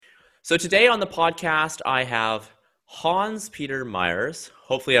So today on the podcast, I have Hans Peter Myers.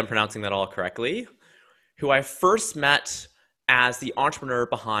 Hopefully, I'm pronouncing that all correctly. Who I first met as the entrepreneur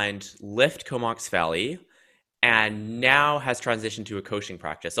behind Lift Comox Valley, and now has transitioned to a coaching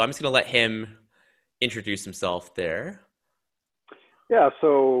practice. So I'm just going to let him introduce himself there. Yeah,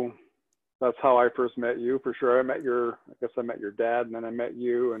 so that's how I first met you for sure. I guess I met your dad, and then I met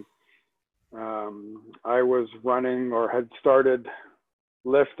you, and I was running or had started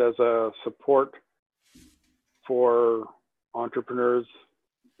Lyft as a support for entrepreneurs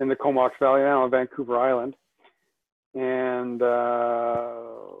in the Comox Valley now on Vancouver Island. And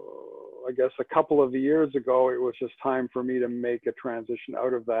I guess a couple of years ago, it was just time for me to make a transition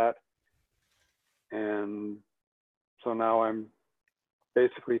out of that. And so now I'm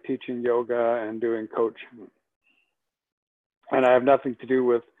basically teaching yoga and doing coaching. And I have nothing to do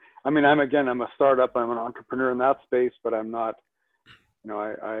with, I'm a startup, I'm an entrepreneur in that space, but I'm not,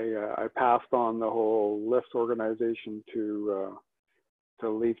 I passed on the whole Lyft organization to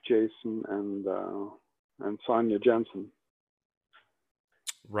Leif Jason and Sonia Jensen.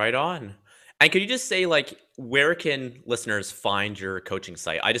 Right on. And could you just say, where can listeners find your coaching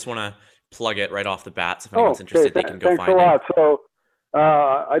site? I just want to plug it right off the bat. So if anyone's interested, they can go Thanks a find it. lot. So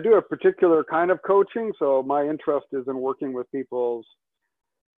I do a particular kind of coaching. So my interest is in working with people's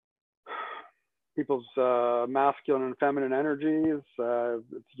masculine and feminine energies.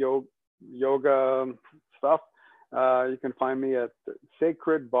 It's yoga stuff. You can find me at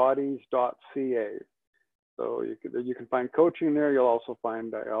sacredbodies.ca. So you can find coaching there. You'll also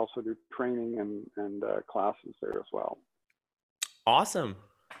find I also do training and classes there as well. Awesome.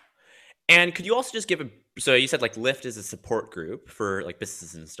 And could you also just give so you said Lyft is a support group for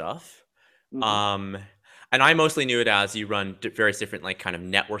businesses and stuff. Mm-hmm. And I mostly knew it as you run various different kind of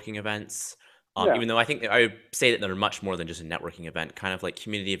networking events. Yeah. Even though I think I would say that they're much more than just a networking event, kind of like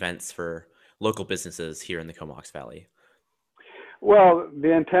community events for local businesses here in the Comox Valley. Well,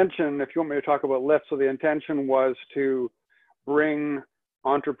 the intention, if you want me to talk about Lyft, so the intention was to bring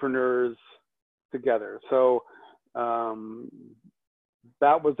entrepreneurs together. So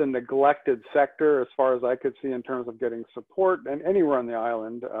that was a neglected sector as far as I could see in terms of getting support, and anywhere on the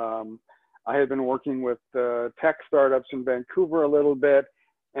island. I had been working with tech startups in Vancouver a little bit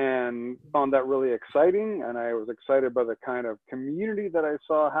and found that really exciting. And I was excited by the kind of community that I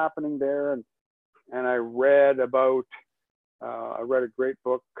saw happening there. And I read about, I read a great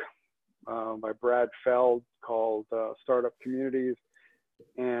book by Brad Feld called Startup Communities,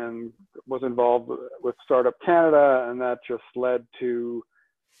 and was involved with Startup Canada. And that just led to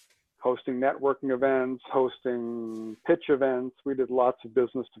hosting networking events, hosting pitch events. We did lots of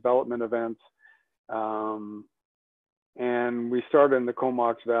business development events. And we started in the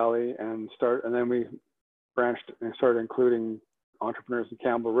Comox Valley and then we branched and started including entrepreneurs in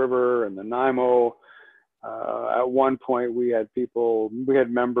Campbell River and the Nanaimo. At one point we had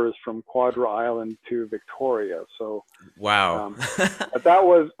members from Quadra Island to Victoria. So wow. But that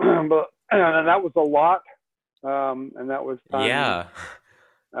was and that was a lot. And that was time. Yeah.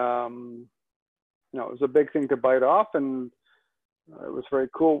 It was a big thing to bite off, and it was very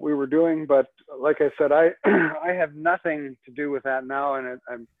cool what we were doing. But like I said, I have nothing to do with that now, and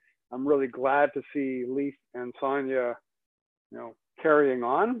I'm really glad to see Leif and Sonia, carrying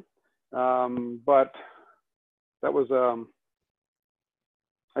on. But that was,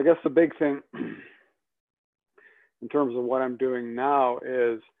 I guess, the big thing in terms of what I'm doing now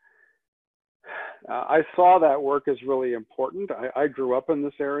is I saw that work as really important. I grew up in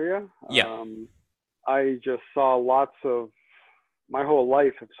this area. Yeah. I just saw my whole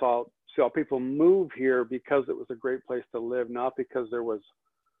life saw people move here because it was a great place to live, not because there was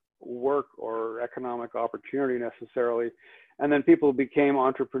work or economic opportunity necessarily. And then people became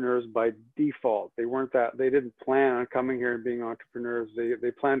entrepreneurs by default. They didn't plan on coming here and being entrepreneurs.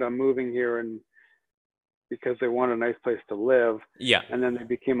 They planned on moving here and because they wanted a nice place to live. Yeah. And then they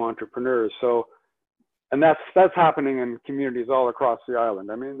became entrepreneurs. So, and that's happening in communities all across the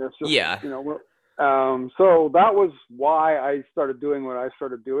island. I mean, there's just, so that was why I started doing what I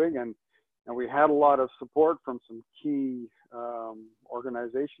started doing. And we had a lot of support from some key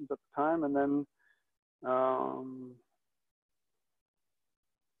organizations at the time. And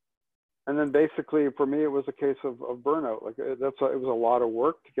then basically for me, it was a case of burnout. It was a lot of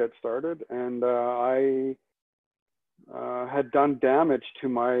work to get started. And I had done damage to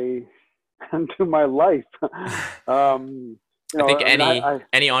my life. I think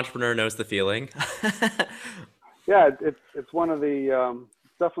any entrepreneur knows the feeling. Yeah, it's one of the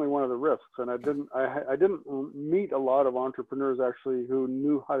definitely one of the risks, and I didn't meet a lot of entrepreneurs actually who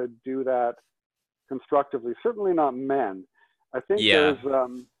knew how to do that constructively. Certainly not men. I think there's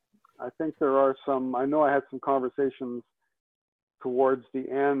I think there are some. I know I had some conversations towards the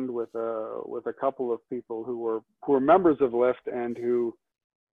end with a couple of people who were members of Lyft and who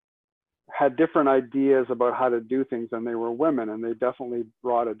had different ideas about how to do things, and they were women, and they definitely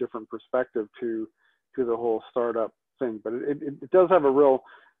brought a different perspective to the whole startup thing. But it does have a real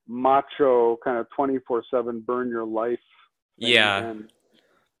macho kind of 24/7 burn your life thing, Yeah.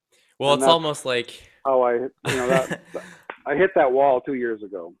 Well, and it's that's almost like how that I hit that wall 2 years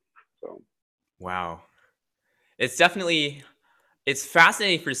ago. So wow. It's definitely it's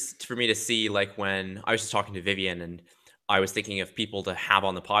fascinating for me to see, like, when I was just talking to Vivian and I was thinking of people to have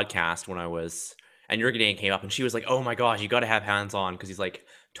on the podcast when I was and your name came up and she was like, "Oh my gosh, you got to have hands on," because he's like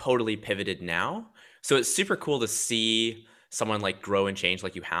totally pivoted now. So it's super cool to see someone like grow and change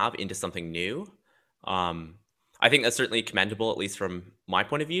like you have into something new. Um, I think that's certainly commendable, at least from my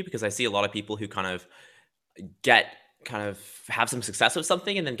point of view, because I see a lot of people who get kind of have some success with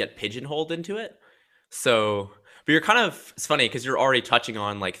something and then get pigeonholed into it. So, but you're kind of, it's funny because you're already touching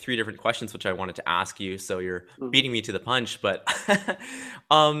on like three different questions which I wanted to ask you. So you're mhm. beating me to the punch. But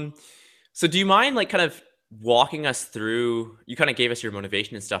um, so do you mind like kind of walking us through? You kind of gave us your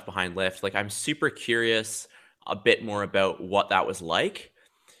motivation and stuff behind Lyft. Like I'm super curious a bit more about what that was like,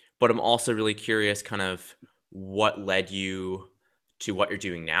 but I'm also really curious kind of what led you to what you're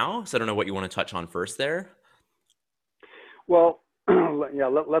doing now. So I don't know what you want to touch on first there. Well, yeah,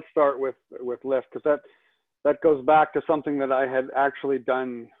 let's start with Lyft, because that goes back to something that I had actually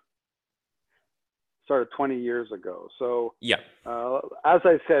done started 20 years ago. So Yeah. as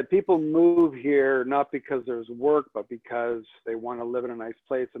I said, people move here not because there's work, but because they want to live in a nice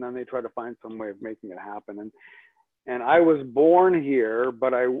place, and then they try to find some way of making it happen. And I was born here,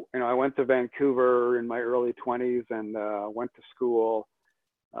 but I went to Vancouver in my early 20s and went to school.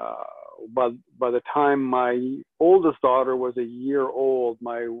 Uh, but by the time my oldest daughter was a year old,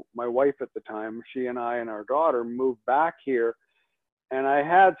 my wife at the time, she and I and our daughter moved back here, and I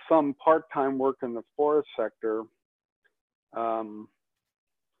had some part-time work in the forest sector, um,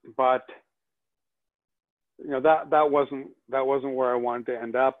 but that wasn't where I wanted to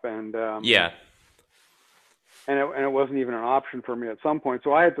end up, Yeah. and it wasn't even an option for me at some point.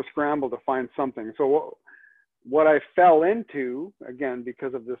 So I had to scramble to find something. So what I fell into, again,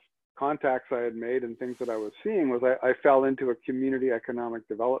 because of this contacts I had made and things that I was seeing, was I fell into a community economic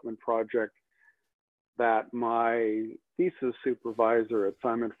development project that my thesis supervisor at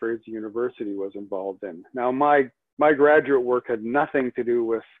Simon Fraser University was involved in. Now, my graduate work had nothing to do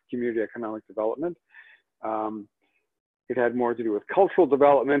with community economic development. It had more to do with cultural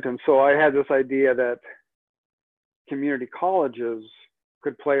development. And so I had this idea that community colleges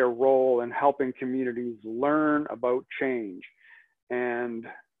could play a role in helping communities learn about change. And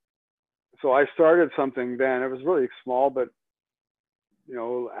so I started something then. It was really small, but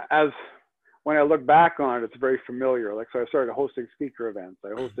as when I look back on it, it's very familiar. Like, so I started hosting speaker events. I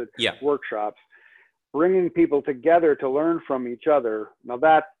hosted Yeah. workshops, bringing people together to learn from each other. Now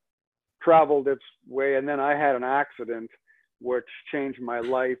that traveled its way, and then I had an accident which changed my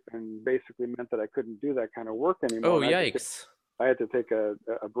life and basically meant that I couldn't do that kind of work anymore. Oh, And yikes. I had to take a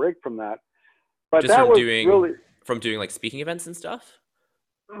break from that. But Just that from was really doing like speaking events and stuff?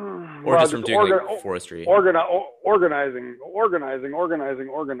 Or well, just from just doing like forestry? organizing, always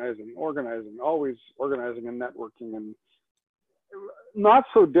organizing and networking, and not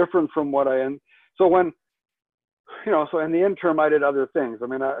so different from what I am. So so in the interim, I did other things. I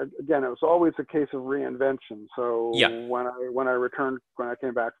mean, again, it was always a case of reinvention. So Yeah. when I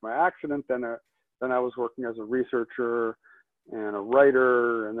came back from my accident, then I was working as a researcher and a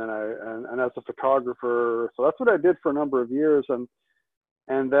writer, and then and as a photographer. So that's what I did for a number of years, and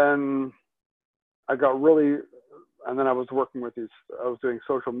then I got really, and then I was doing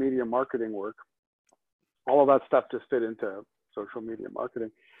social media marketing work. All of that stuff just fit into social media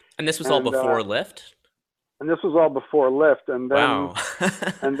marketing, And this was all and before Lyft? this was all before Lyft, Wow.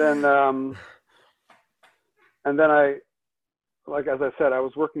 and then and then I, like as I said, I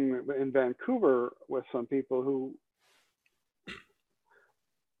was working in Vancouver with some people who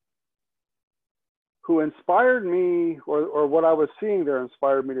inspired me, or what I was seeing there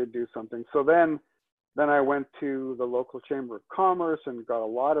inspired me to do something. So then I went to the local Chamber of Commerce and got a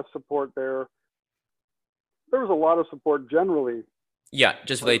lot of support there. There was a lot of support generally. Yeah,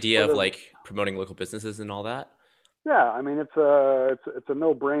 just with the idea of the, like promoting local businesses and all that. yeah, I mean, it's a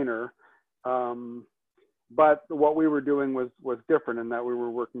no-brainer. But what we were doing was different in that we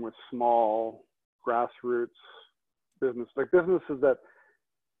were working with small grassroots businesses that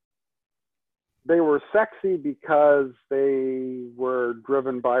they were sexy because they were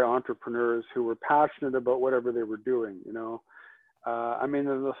driven by entrepreneurs who were passionate about whatever they were doing, I mean,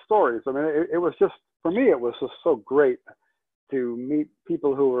 the stories. I mean, it was just, for me, it was just so great to meet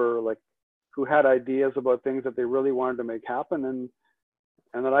people who were like, who had ideas about things that they really wanted to make happen,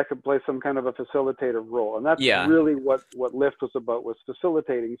 and that I could play some kind of a facilitative role. And that's Yeah. really what Lift was about, was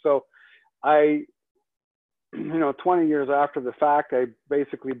facilitating. So I, 20 years after the fact, I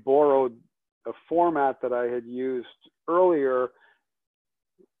basically borrowed a format that I had used earlier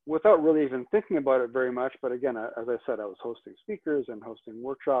without really even thinking about it very much. But again, as I said, I was hosting speakers and hosting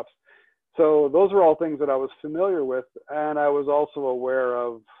workshops. So those are all things that I was familiar with. And I was also aware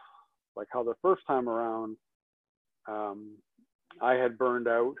of like how the first time around, I had burned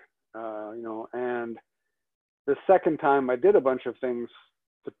out, and the second time I did a bunch of things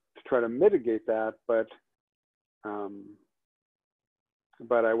to try to mitigate that, um,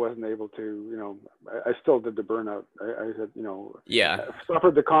 but I wasn't able to, I still did the burnout. I had, Yeah.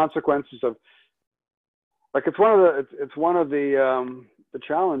 suffered the consequences of, like, it's one of the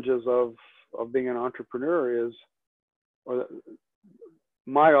challenges of being an entrepreneur is, or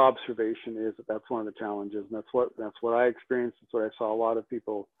my observation is that that's one of the challenges, and that's what I experienced. It's what I saw a lot of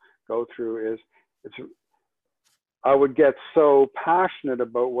people go through. Is it's I would get so passionate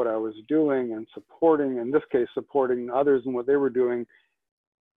about what I was doing and supporting, in this case, supporting others and what they were doing,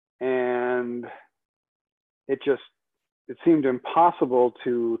 and it seemed impossible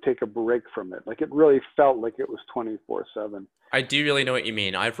to take a break from it. Like, it really felt like it was 24/7. I do really know what you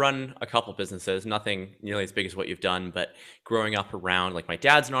mean. I've run a couple businesses, nothing nearly as big as what you've done, but growing up around, like, my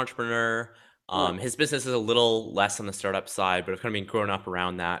dad's an entrepreneur. Yeah. His business is a little less on the startup side, but I've kind of been growing up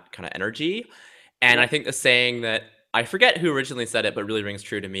around that kind of energy. And Yeah. I think the saying that I forget who originally said it, but really rings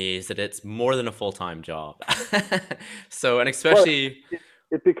true to me is that it's more than a full-time job. So, and Well, especially,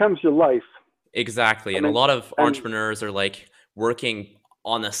 it becomes your life. exactly. I And a mean, lot of and entrepreneurs are like working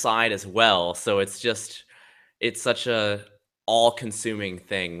on the side as well. So it's such a all-consuming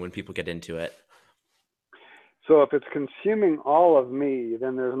thing when people get into it. so if it's consuming all of me,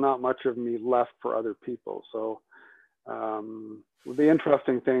 then there's not much of me left for other people. So the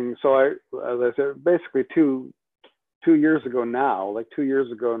interesting thing, so as I said, basically two years ago now, like 2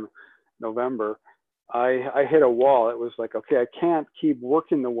 years ago in November, I hit a wall. It was like, okay, I can't keep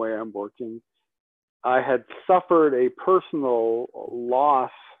working the way I'm working. I had suffered a personal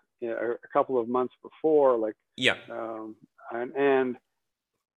loss, a couple of months before, like, Yeah. um, and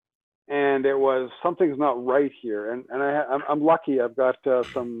and it was, something's not right here. And I'm lucky. I've got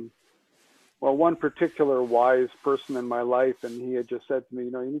one particular wise person in my life, and he had just said to me,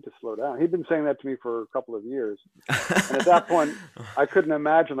 you need to slow down. He'd been saying that to me for a couple of years, and at that point, I couldn't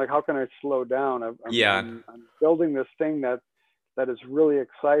imagine, like, how can I slow down? Yeah. I'm building this thing that is really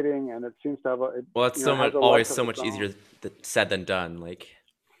exciting, and it seems to have Well, it's so much has a life always of so its much own. easier said than done. Like,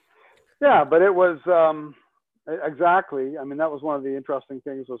 Yeah, but it was exactly. I mean, that was one of the interesting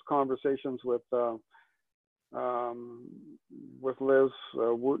things, was conversations um, with Liz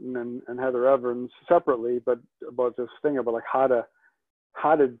Wooten and Heather Evans separately, but about this thing about, like, how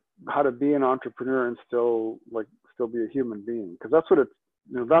to be an entrepreneur and still be a human being, because that's what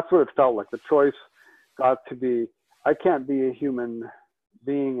it felt like. The choice got to be, I can't be a human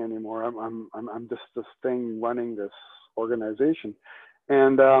being anymore. I'm just this thing running this organization,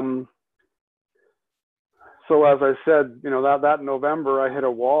 and so as I said, that November I hit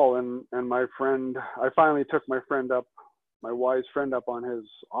a wall, and I finally took my wise friend up on his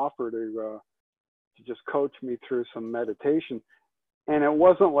offer to just coach me through some meditation. And it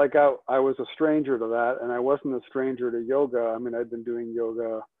wasn't like I was a stranger to that, and I wasn't a stranger to yoga. I mean, I'd been doing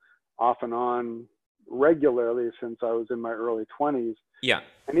yoga off and on regularly since I was in my early 20s. yeah.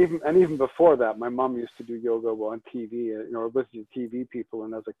 And even before that, my mom used to do yoga on TV, listen to TV people,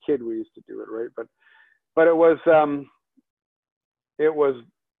 and as a kid we used to do it, right? But it was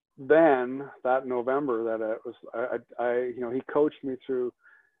then, that November, that it was he coached me through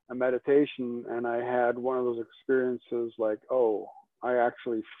a meditation, and I had one of those experiences like, oh, I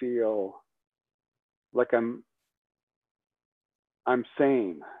actually feel like I'm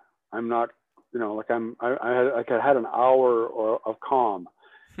sane. I'm not, like, I had an hour of calm,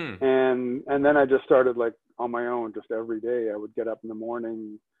 Hmm. and then I just started, like, on my own, just every day. I would get up in the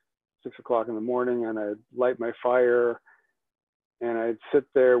morning, 6 o'clock in the morning, and I'd light my fire, and I'd sit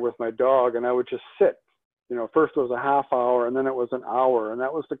there with my dog, and I would just sit. First it was a half hour, and then it was an hour, and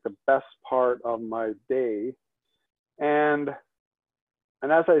that was, like, the best part of my day. And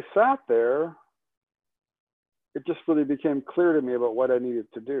as I sat there, it just really became clear to me about what I needed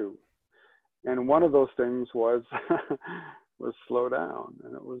to do. And one of those things was was slow down,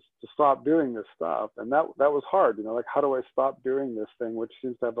 and it was to stop doing this stuff. And that was hard, like, how do I stop doing this thing, which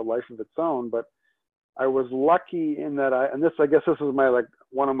seems to have a life of its own, but I was lucky in that I guess this is my, like,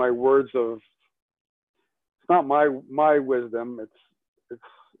 one of my words of, it's not my wisdom. It's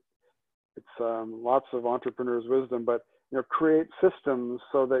lots of entrepreneurs' wisdom, but, create systems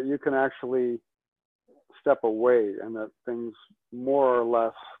so that you can actually step away and that things more or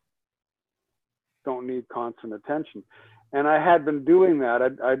less don't need constant attention. And I had been doing that.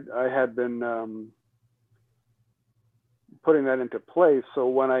 I had been putting that into place. So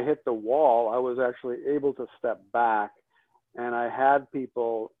when I hit the wall, I was actually able to step back, and I had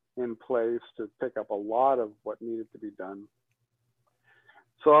people in place to pick up a lot of what needed to be done.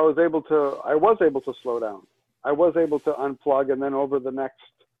 So I was able to slow down. I was able to unplug, and then over the next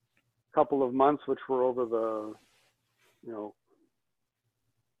couple of months, which were over the,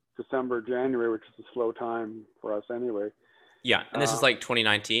 December, January, which is a slow time for us anyway. Yeah, and this is like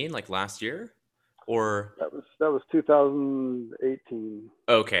 2019, like last year, or that was 2018.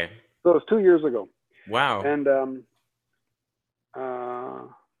 Okay. So it was 2 years ago. Wow. And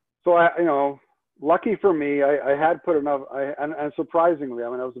so I, lucky for me, I had put enough. And surprisingly, I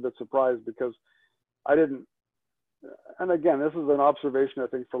was a bit surprised because I didn't. And again, this is an observation I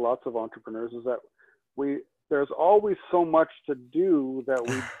think for lots of entrepreneurs, is that there's always so much to do that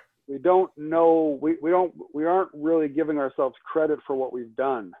we don't know, we aren't really giving ourselves credit for what we've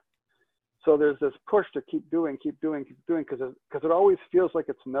done. So there's this push to keep doing, because it always feels like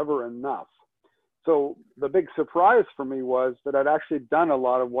it's never enough. So the big surprise for me was that I'd actually done a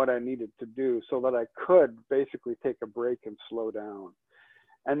lot of what I needed to do so that I could basically take a break and slow down.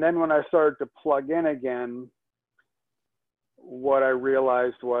 And then when I started to plug in again, what I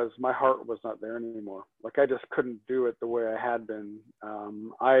realized was my heart was not there anymore. Like, I just couldn't do it the way I had been.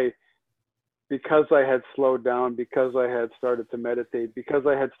 Because I had slowed down, because I had started to meditate, because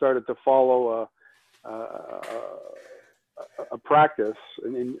I had started to follow a practice,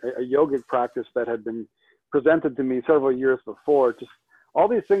 a yogic practice that had been presented to me several years before. Just all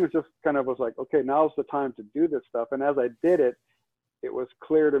these things just kind of was like, okay, now's the time to do this stuff. And as I did it, it was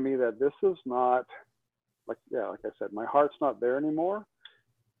clear to me that this is not, like I said, my heart's not there anymore.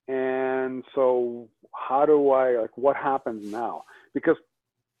 And so how do what happens now? Because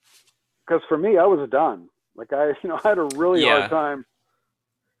for me, I was done. Like, I had a really hard time,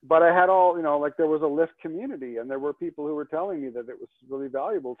 but I had all, there was a Lift community, and there were people who were telling me that it was really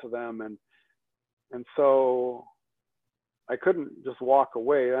valuable to them. And so I couldn't just walk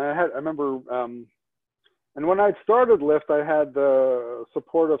away. I remember, and when I started Lift, I had the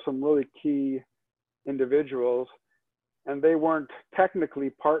support of some really key individuals, and they weren't technically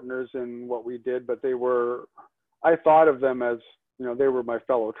partners in what we did, but I thought of them as, they were my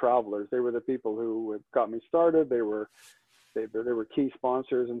fellow travelers. They were the people who had got me started. They were key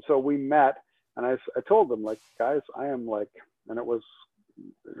sponsors. And so we met, and I told them, like, guys, I am like, and it was,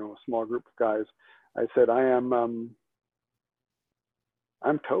 a small group of guys. I said, I'm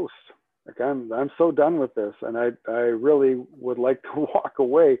toast. Like, I'm so done with this. And I really would like to walk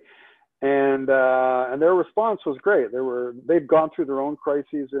away. And their response was great. They'd gone through their own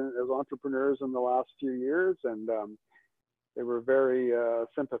crises as entrepreneurs in the last few years. And, they were very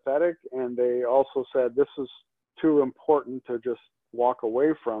sympathetic, and they also said, this is too important to just walk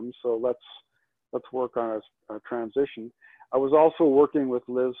away from, so let's work on a transition. I was also working with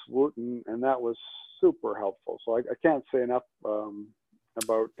Liz Wooten, and that was super helpful. So I can't say enough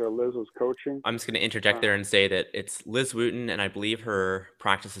about Liz's coaching. I'm just going to interject there and say that it's Liz Wooten, and I believe her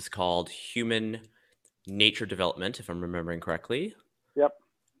practice is called Human Nature Development, if I'm remembering correctly. Yep.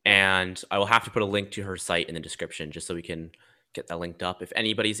 And I will have to put a link to her site in the description just so we can get that linked up. If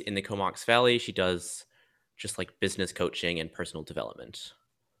anybody's in the Comox Valley, she does just like business coaching and personal development,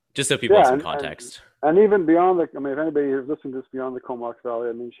 just so people have some context. And even beyond if anybody is listening to this beyond the Comox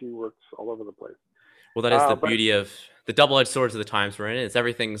Valley, she works all over the place. Well, that is the beauty of the double-edged swords of the times we're in. Is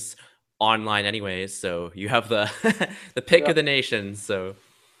everything's online anyways, so you have the the pick of the nation. So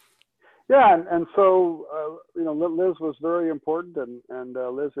yeah, and so Liz was very important, and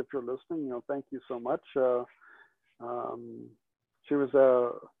Liz, if you're listening, thank you so much. She was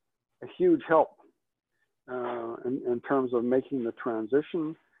a huge help in terms of making the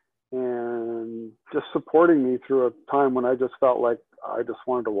transition and just supporting me through a time when I just felt like I just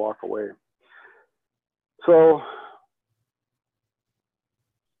wanted to walk away. So,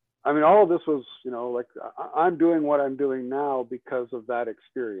 all of this was, I'm doing what I'm doing now because of that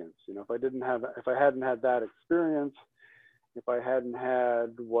experience. If I hadn't had that experience, if I hadn't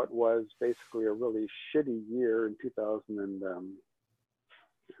had what was basically a really shitty year in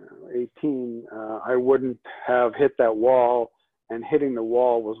 2018, I wouldn't have hit that wall, and hitting the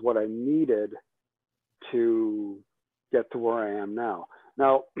wall was what I needed to get to where I am now.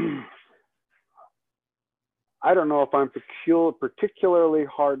 Now, I don't know if I'm particularly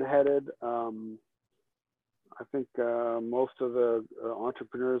hard-headed. I think most of the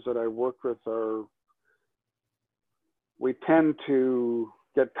entrepreneurs that I work with we tend to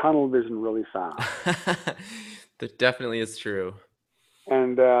get tunnel vision really fast. That definitely is true.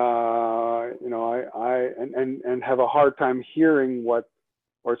 And I have a hard time hearing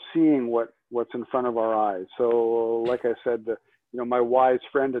or seeing what's in front of our eyes. So, like I said, my wise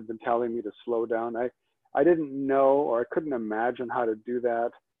friend had been telling me to slow down. I didn't know, or I couldn't imagine how to do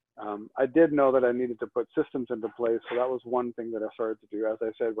that. I did know that I needed to put systems into place, so that was one thing that I started to do. As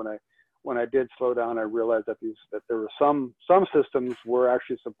I said, when I did slow down, I realized that there were some systems were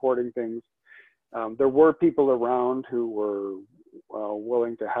actually supporting things. There were people around who were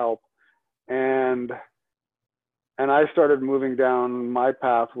willing to help, and I started moving down my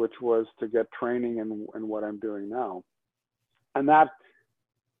path, which was to get training in what I'm doing now. And that,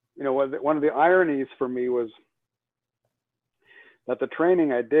 one of the ironies for me was that the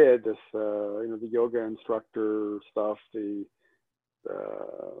training I did, the yoga instructor stuff, the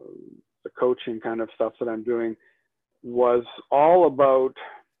coaching kind of stuff that I'm doing, was all about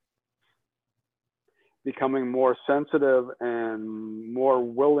becoming more sensitive and more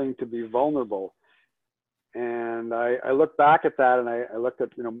willing to be vulnerable. And I look back at that, and I looked at,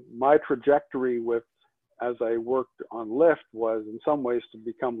 my trajectory as I worked on Lyft was in some ways to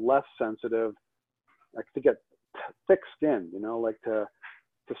become less sensitive, like to get thick skin, like to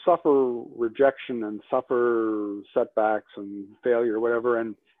suffer rejection and suffer setbacks and failure, whatever,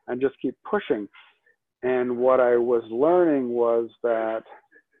 and just keep pushing. And what I was learning was that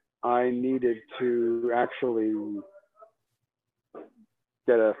I needed to actually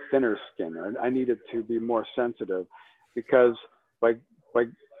get a thinner skin. I needed to be more sensitive, because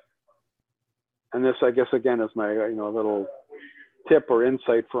and this, I guess, again, is my little tip or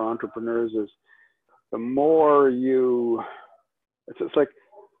insight for entrepreneurs, is the more it's like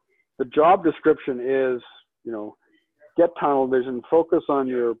the job description is, get tunnel vision, focus on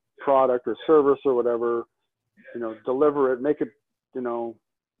your product or service or whatever, deliver it, make it,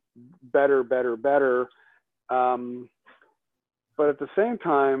 better. But at the same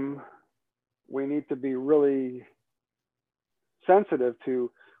time, we need to be really sensitive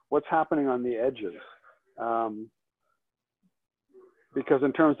to what's happening on the edges. Because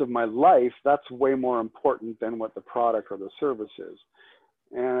in terms of my life, that's way more important than what the product or the service is.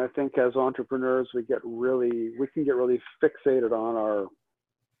 And I think as entrepreneurs, we can get really fixated on our,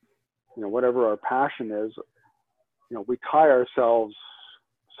 whatever our passion is. We tie ourselves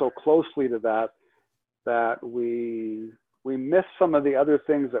so closely to that we miss some of the other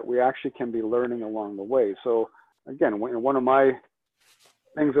things that we actually can be learning along the way. So again, one of my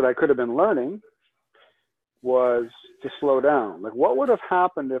things that I could have been learning was to slow down. Like, what would have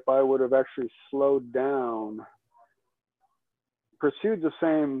happened if I would have actually slowed down, pursued the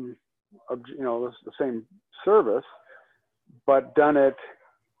same, the same service, but done it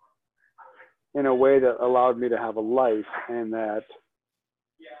in a way that allowed me to have a life, and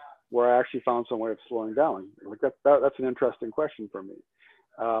where I actually found some way of slowing down. Like that's an interesting question for me.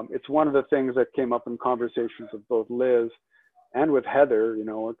 It's one of the things that came up in conversations with both Liz and with Heather,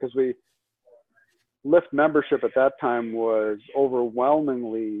 because Lyft membership at that time was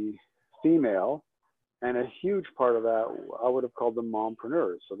overwhelmingly female, and a huge part of that I would have called them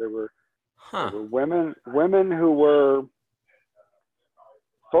mompreneurs. So they were women who were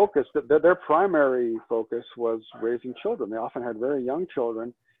focused. Their primary focus was raising children. They often had very young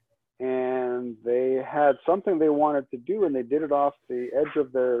children, and they had something they wanted to do, and they did it off the edge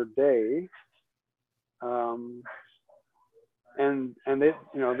of their day. And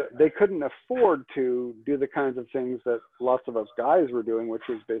they couldn't afford to do the kinds of things that lots of us guys were doing, which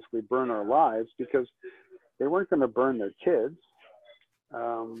is basically burn our lives, because they weren't going to burn their kids.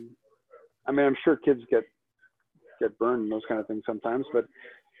 I'm sure kids get burned and those kind of things sometimes, but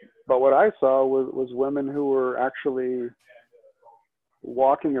what I saw was women who were actually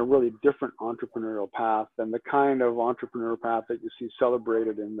walking a really different entrepreneurial path than the kind of entrepreneurial path that you see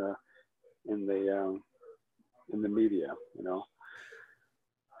celebrated in the media,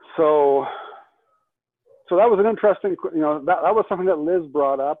 So that was an interesting, that was something that Liz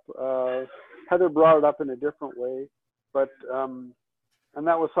brought up. Heather brought it up in a different way, but and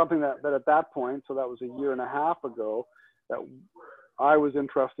that was something that at that point, so that was a year and a half ago, that I was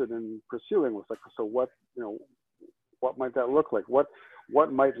interested in pursuing. Was like, so what might that look like? What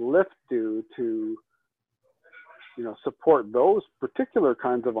might Lyft do to support those particular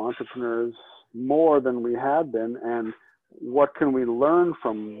kinds of entrepreneurs more than we had been, and what can we learn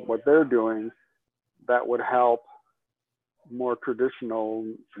from what they're doing that would help more traditional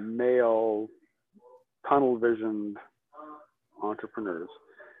male tunnel visioned entrepreneurs,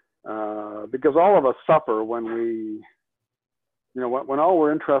 because all of us suffer when when all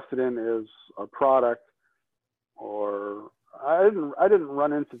we're interested in is a product. Or I didn't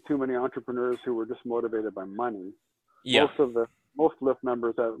run into too many entrepreneurs who were just motivated by money. Yeah. Most Lyft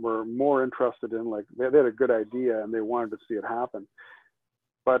members that were more interested in, like, they had a good idea and they wanted to see it happen.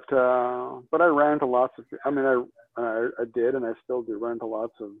 But I ran into lots of, I did, and I still do run into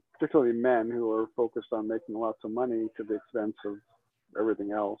lots of, particularly men who are focused on making lots of money to the expense of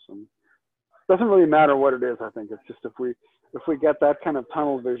everything else. And it doesn't really matter what it is. I think it's just if we get that kind of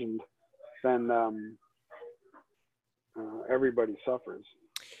tunnel vision, then everybody suffers.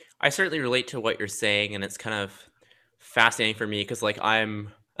 I certainly relate to what you're saying, and it's kind of fascinating for me because, like, I've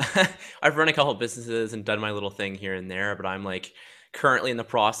run a couple of businesses and done my little thing here and there, but I'm like currently in the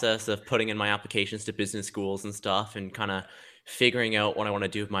process of putting in my applications to business schools and stuff, and kind of figuring out what I want to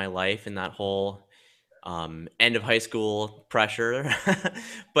do with my life and that whole end of high school pressure.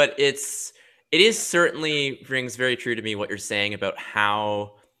 But it is certainly rings very true to me what you're saying about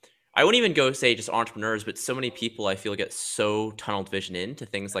how I wouldn't even go say just entrepreneurs, but so many people I feel get so tunnel vision into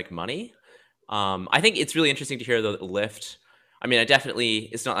things like money. I think it's really interesting to hear the Lyft. I mean,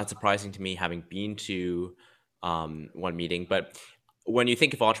 it's not that surprising to me having been to one meeting, but when you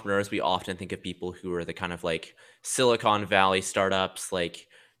think of entrepreneurs, we often think of people who are the kind of like Silicon Valley startups, like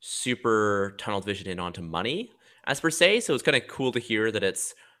super tunnel vision in onto money as per se. So it's kind of cool to hear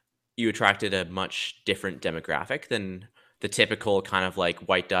that you attracted a much different demographic than the typical kind of like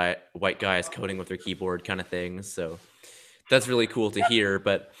white guys coding with their keyboard kind of thing. So that's really cool to hear.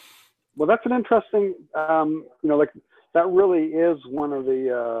 But well, that's an interesting, like, that really is one of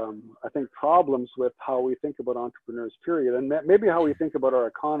the, I think, problems with how we think about entrepreneurs, period, and maybe how we think about our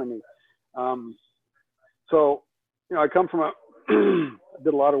economy. So, I come from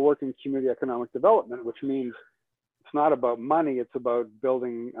did a lot of work in community economic development, which means it's not about money, it's about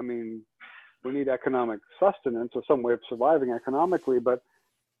building. I mean, we need economic sustenance or some way of surviving economically, but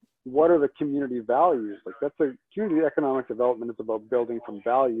what are the community values? Like, that's a community economic development is about building from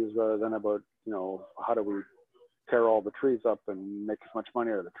values rather than about, how do we tear all the trees up and make as much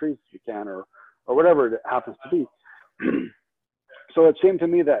money out of the trees as we can, or whatever it happens to be. So it seemed to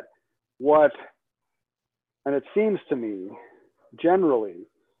me that it seems to me generally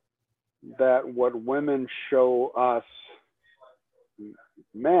that what women show us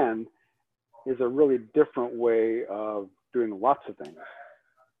men is a really different way of doing lots of things.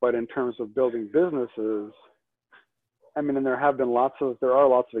 But in terms of building businesses, I mean, and there are lots of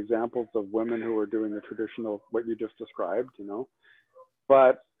examples of women who are doing the traditional, what you just described,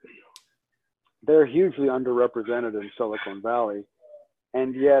 but they're hugely underrepresented in Silicon Valley.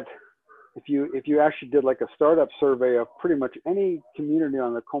 And yet, if you actually did like a startup survey of pretty much any community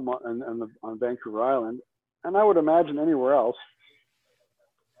on the on Vancouver Island, and I would imagine anywhere else,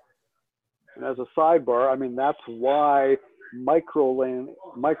 and as a sidebar, I mean, that's why microloan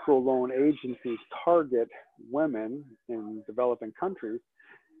agencies target women in developing countries,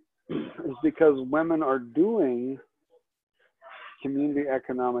 is because women are doing community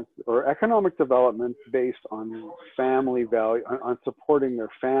economic development based on family value, on supporting their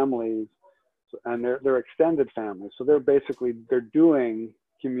families and their extended families. So they're doing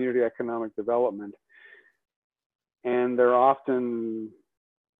community economic development, and they're often,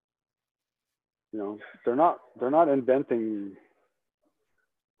 they're not inventing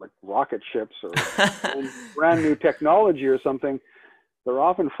like rocket ships or brand new technology or something. They're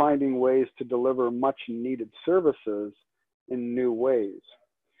often finding ways to deliver much needed services in new ways.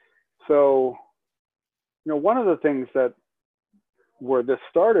 So, one of the things where this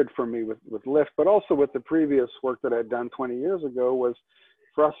started for me with Lyft, but also with the previous work that I'd done 20 years ago, was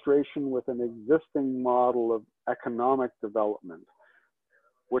frustration with an existing model of economic development,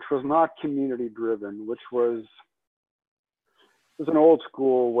 which was not community driven, which was an old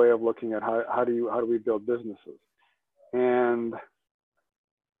school way of looking at how do we build businesses. And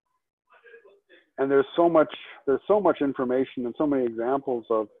there's so much information and so many examples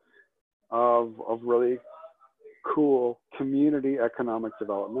of really cool community economic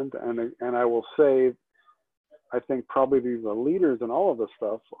development. And I will say, I think probably the leaders in all of this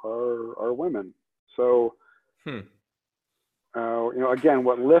stuff are women. So, again,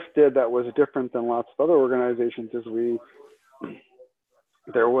 what Lyft did that was different than lots of other organizations is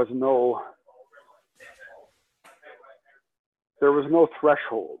there was no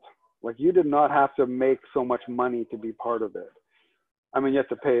threshold. Like, you did not have to make so much money to be part of it. I mean, you have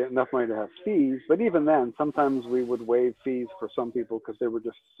to pay enough money to have fees, but even then, sometimes we would waive fees for some people because they were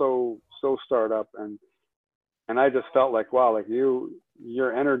just so startup, and I just felt like, wow, like your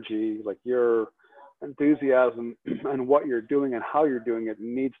energy, like your enthusiasm and what you're doing and how you're doing it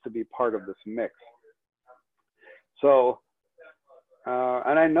needs to be part of this mix. So,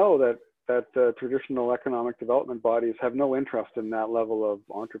 and I know that traditional economic development bodies have no interest in that level of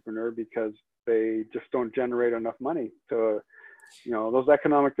entrepreneur because they just don't generate enough money to, those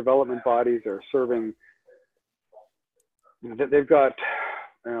economic development bodies are serving, they've got,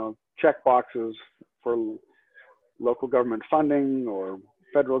 check boxes for local government funding or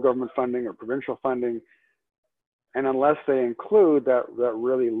federal government funding or provincial funding. And unless they include that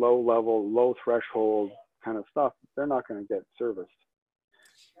really low level, low threshold kind of stuff, they're not going to get serviced.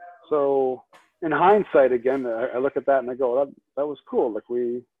 So in hindsight, again, I look at that and I go, that was cool. Like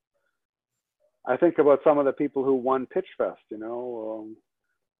I think about some of the people who won Pitch Fest, I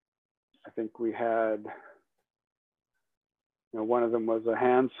think we had, one of them was a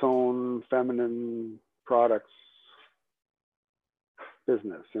hand-sewn feminine products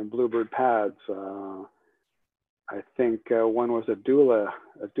business, Bluebird pads. I think one was a doula,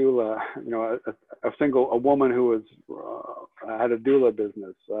 a woman who was had a doula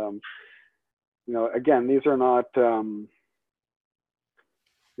business. Again, these are not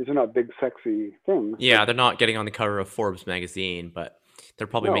big sexy things. Yeah, they're not getting on the cover of Forbes magazine, but they're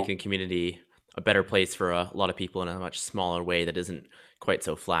probably making the community a better place for a lot of people in a much smaller way that isn't quite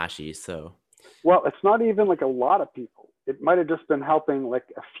so flashy. So, well, it's not even like a lot of people. It might have just been helping like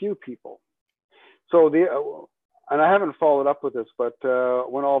a few people. So and I haven't followed up with this, but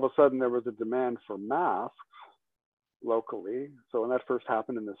when all of a sudden there was a demand for masks locally, so when that first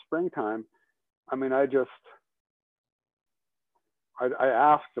happened in the springtime, I mean, I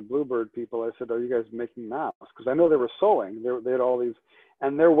asked the Bluebird people, I said, are you guys making masks? Because I know they were sewing. They had all these,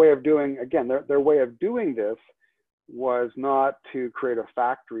 and their way of doing, again, their way of doing this was not to create a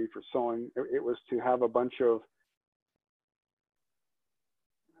factory for sewing. It was to have a bunch of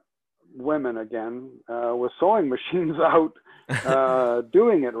women, again, with sewing machines out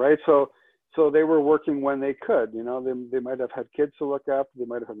doing it, right? So they were working when they could, they might have had kids to look after, they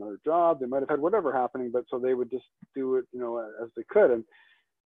might have had another job, they might have had whatever happening, but so they would just do it, as they could.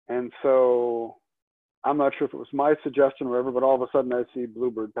 And so I'm not sure if it was my suggestion or whatever, but all of a sudden I see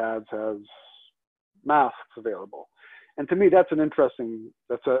Bluebird Pads has masks available. And to me, that's an interesting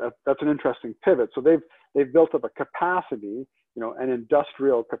pivot. So they've built up a capacity, an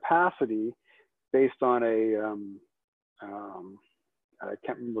industrial capacity based on I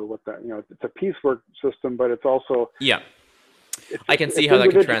can't remember what that, it's a piecework system, but it's also. Yeah. I can see how that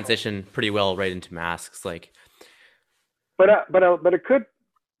could transition pretty well right into masks. But it could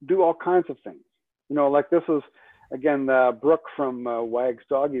do all kinds of things, like this is, again, Brooke from Wag's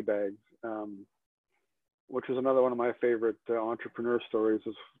Doggy Bags, which is another one of my favorite entrepreneur stories,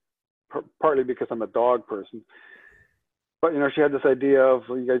 is partly because I'm a dog person. But, she had this idea of,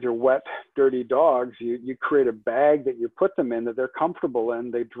 you guys are wet, dirty dogs. You create a bag that you put them in that they're comfortable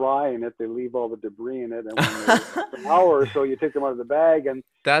in. They dry in it. They leave all the debris in it. And when they're an hour or so, you take them out of the bag. And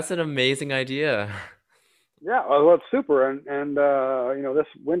that's an amazing idea. Yeah, well, it's super. And this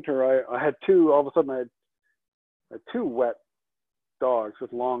winter, I had two, all of a sudden I had two wet dogs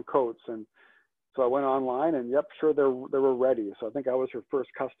with long coats. And so I went online and, yep, sure, they were ready. So I think I was her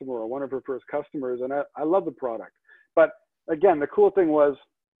first customer or one of her first customers. And I love the product. But again, the cool thing was,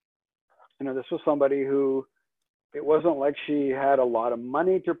 this was somebody who, it wasn't like she had a lot of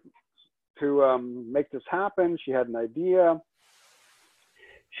money to make this happen. She had an idea.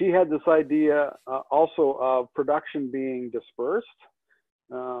 She had this idea also of production being dispersed,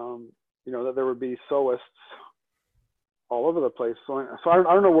 that there would be sewists all over the place. So I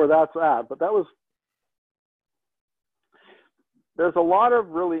don't know where that's at, but there's a lot of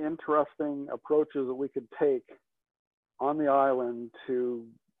really interesting approaches that we could take on the island to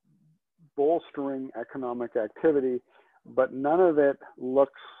bolstering economic activity, but none of it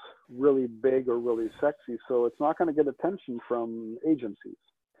looks really big or really sexy. So it's not going to get attention from agencies.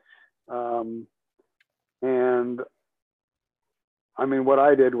 And I mean, what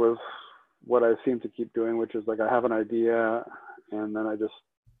I did was what I seem to keep doing, which is like, I have an idea and then I just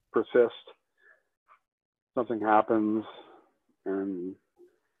persist. Something happens, and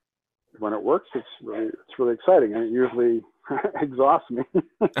when it works, it's really exciting, and it usually exhausts me.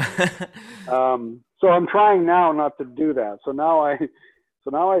 So I'm trying now not to do that. So now I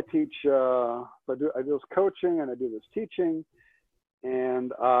teach. I do this coaching and I do this teaching,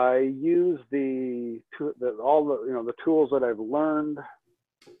 and I use all the tools that I've learned,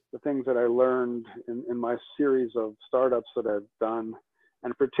 the things that I learned in my series of startups that I've done,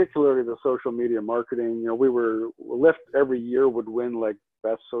 and particularly the social media marketing. Lyft every year would win like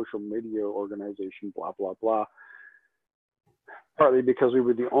best social media organization, blah, blah, blah. partly because we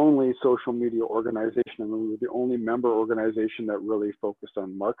were the only social media organization, and we were the only member organization that really focused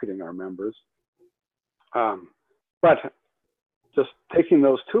on marketing our members. But just taking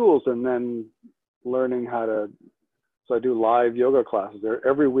those tools and then learning how to, so I do live yoga classes.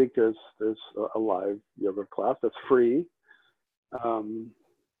 Every week there's a live yoga class that's free. And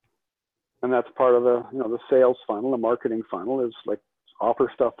that's part of the sales funnel, the marketing funnel is like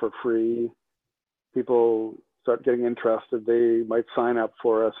offer stuff for free. People start getting interested. They might sign up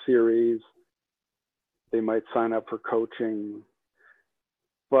for a series. They might sign up for coaching.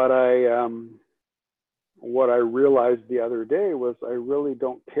 But what I realized the other day was I really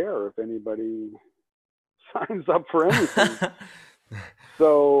don't care if anybody signs up for anything.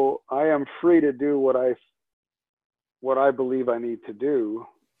 So I am free to do what I believe I need to do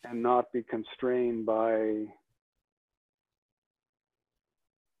and not be constrained by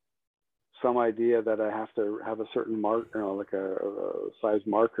some idea that I have to have a certain mark, like a size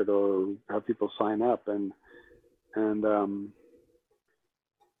market, or have people sign up. And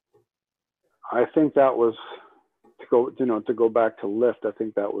I think that was to go back to Lyft. I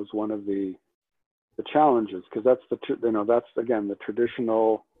think that was one of the challenges, because that's again the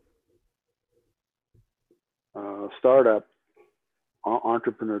traditional startup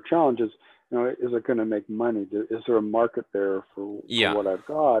entrepreneur challenges. Is it going to make money? Is there a market there for what I've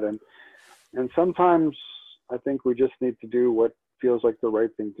got? And sometimes I think we just need to do what feels like the right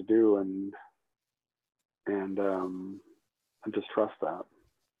thing to do, and just trust that.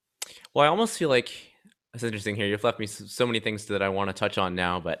 Well, I almost feel like it's interesting here. You've left me so many things that I want to touch on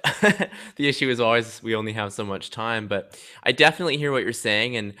now, but the issue is always we only have so much time. But I definitely hear what you're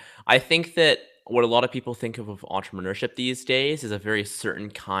saying, and I think that what a lot of people think of entrepreneurship these days is a very certain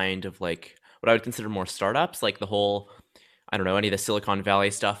kind of like what I would consider more startups, like the whole, I don't know, any of the Silicon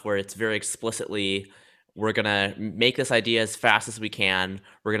Valley stuff where it's very explicitly, we're going to make this idea as fast as we can.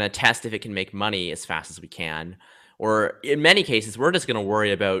 We're going to test if it can make money as fast as we can. Or in many cases, we're just going to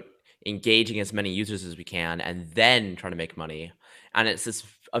worry about engaging as many users as we can and then trying to make money. And it's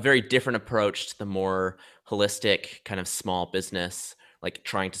a very different approach to the more holistic kind of small business, like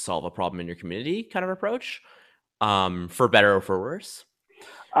trying to solve a problem in your community kind of approach, for better or for worse.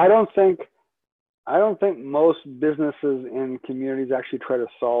 I don't think most businesses in communities actually try to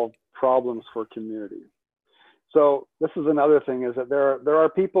solve problems for community. So this is another thing, is that there are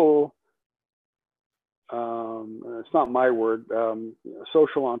people, it's not my word,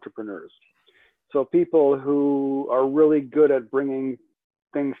 social entrepreneurs. So people who are really good at bringing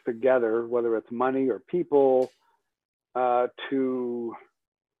things together, whether it's money or people, to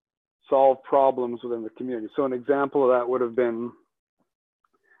solve problems within the community. So an example of that would have been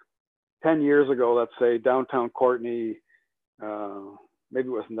 10 years ago, let's say, downtown Courtenay, maybe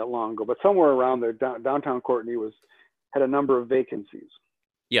it wasn't that long ago, but somewhere around there, downtown Courtenay had a number of vacancies.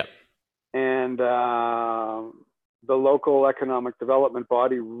 Yep. And the local economic development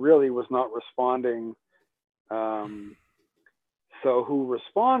body really was not responding. So who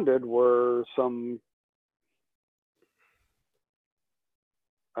responded were some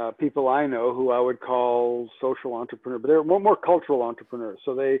people I know who I would call social entrepreneurs, but they were more cultural entrepreneurs.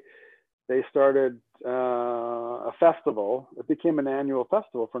 So they started a festival. It became an annual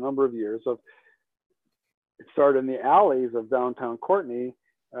festival for a number of years. It started in the alleys of downtown Courtenay,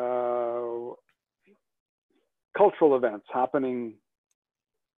 cultural events happening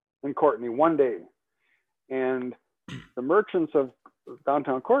in Courtenay one day. And the merchants of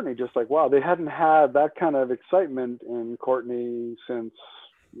downtown Courtenay, just like, wow, they hadn't had that kind of excitement in Courtenay since,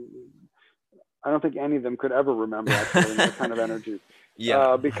 I don't think any of them could ever remember actually that kind of energy.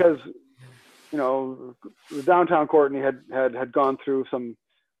 Yeah. Because, the downtown Courtenay had gone through some,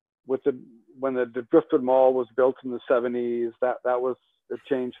 when the Driftwood Mall was built in the 70s, it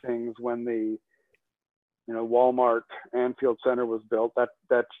changed things. When the Walmart Anfield Center was built,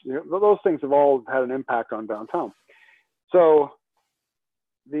 those things have all had an impact on downtown. So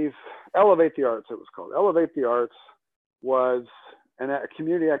these Elevate the Arts, it was called. Elevate the Arts was a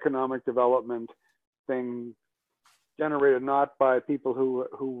community economic development thing generated not by people who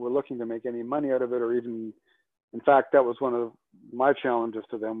were looking to make any money out of it, or even, in fact, that was one of my challenges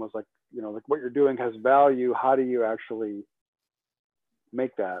to them, was like, like what you're doing has value. How do you actually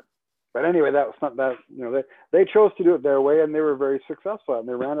make that? But anyway, that was not that, they chose to do it their way, and they were very successful. And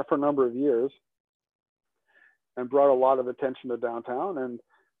they ran it for a number of years and brought a lot of attention to downtown. And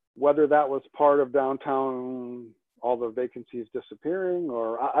whether that was part of downtown, all the vacancies disappearing,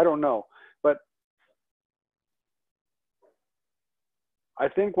 or I don't know. But I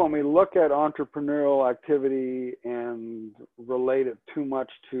think when we look at entrepreneurial activity and relate it too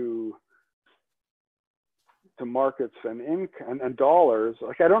much to to markets and ink and dollars.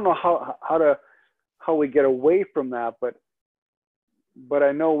 Like I don't know how we get away from that, but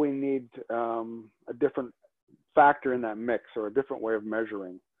I know we need a different factor in that mix, or a different way of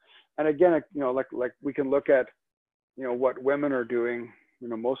measuring. And again, like we can look at, what women are doing,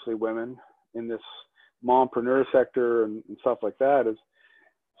 mostly women in this mompreneur sector and stuff like that, is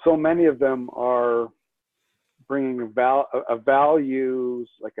so many of them are bringing a values,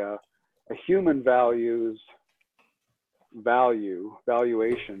 like a human valuation,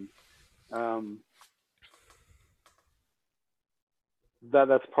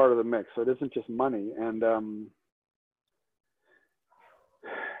 that's part of the mix. So it isn't just money. And I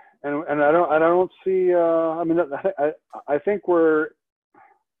don't see. I mean, I think we're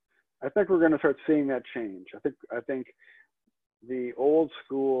going to start seeing that change. I think the old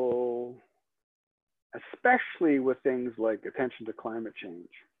school, especially with things like attention to climate change,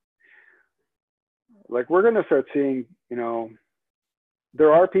 like we're going to start seeing,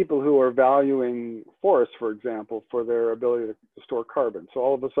 there are people who are valuing forests, for example, for their ability to store carbon. So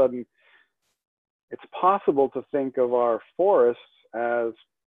all of a sudden, it's possible to think of our forests as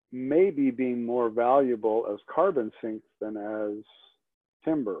maybe being more valuable as carbon sinks than as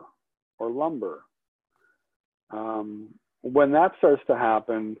timber or lumber. When that starts to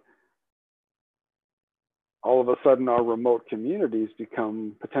happen, all of a sudden our remote communities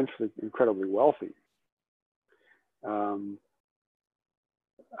become potentially incredibly wealthy.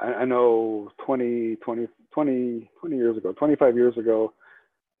 I know 20 years ago, 25 years ago,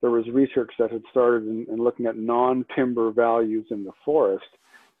 there was research that had started in looking at non-timber values in the forest.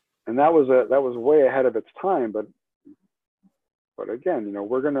 And that was way ahead of its time, but again,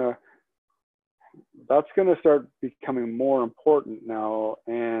 that's gonna start becoming more important now,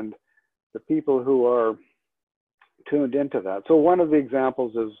 and the people who are tuned into that. So one of the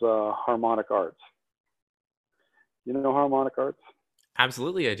examples is harmonic arts. You know harmonic arts?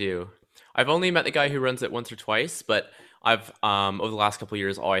 Absolutely, I do. I've only met the guy who runs it once or twice, but I've over the last couple of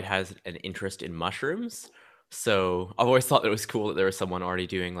years always has an interest in mushrooms. So I've always thought that it was cool that there was someone already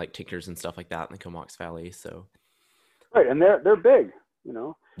doing like tinctures and stuff like that in the Comox Valley. So Right, and they're big,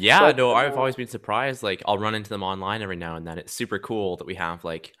 yeah, but no, I've always been surprised. Like I'll run into them online every now and then. It's super cool that we have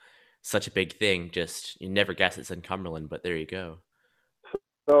like such a big thing. Just you never guess it's in Cumberland, but there you go.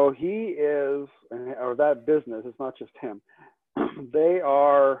 so he is, or that business, it's not just him. They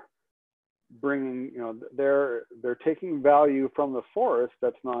are bringing, they're taking value from the forest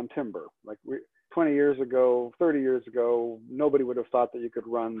that's non-timber. Like 20 years ago, 30 years ago, nobody would have thought that you could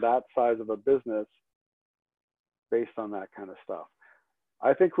run that size of a business based on that kind of stuff.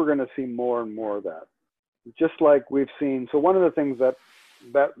 I think we're going to see more and more of that. Just like we've seen. So one of the things that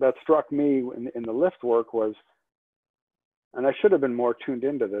struck me in the lift work was, and I should have been more tuned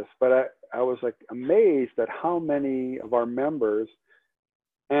into this, but I was like amazed at how many of our members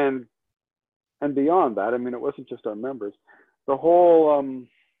and beyond that, I mean, it wasn't just our members, the whole,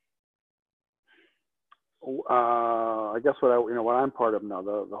 I guess what I'm part of now,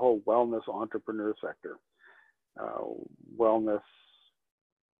 the whole wellness entrepreneur sector, wellness /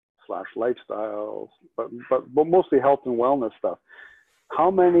 lifestyles, but mostly health and wellness stuff. How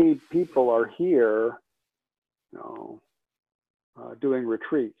many people are here, doing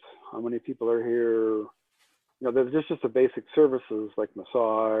retreats? How many people are here? There's just the basic services like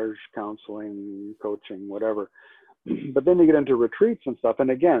massage, counseling, coaching, whatever. But then you get into retreats and stuff.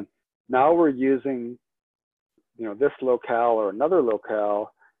 And again, now we're using, this locale or another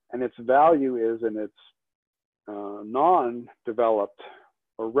locale, and its value is in its non-developed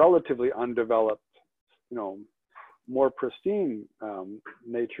or relatively undeveloped, more pristine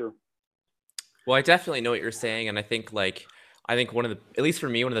nature. Well, I definitely know what you're saying, and I think one of the, at least for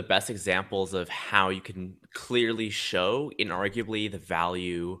me, one of the best examples of how you can clearly show inarguably the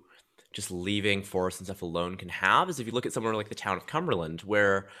value just leaving forests and stuff alone can have is if you look at somewhere like the town of Cumberland,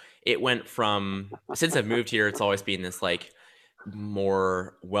 where it went from, since I've moved here, it's always been this like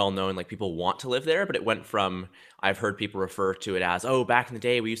more well-known, like people want to live there, but it went from, I've heard people refer to it as, oh, back in the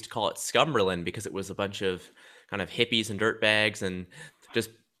day we used to call it Scumberland because it was a bunch of kind of hippies and dirtbags and just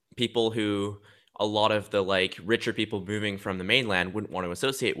people who a lot of the like richer people moving from the mainland wouldn't want to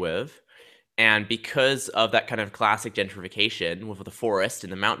associate with. And because of that kind of classic gentrification with the forest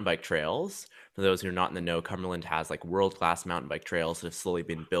and the mountain bike trails, for those who are not in the know, Cumberland has like world-class mountain bike trails that have slowly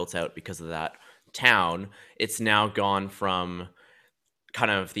been built out because of that town. It's now gone from kind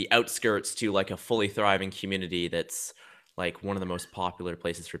of the outskirts to like a fully thriving community that's like one of the most popular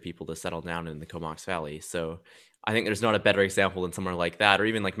places for people to settle down in the Comox Valley. So I think there's not a better example than somewhere like that, or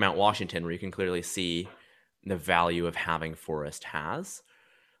even like Mount Washington, where you can clearly see the value of having forest has.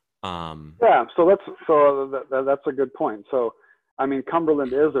 Yeah, that's a good point. So, I mean,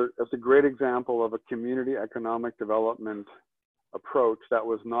 Cumberland is a great example of a community economic development approach that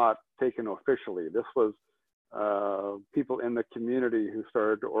was not taken officially. This was people in the community who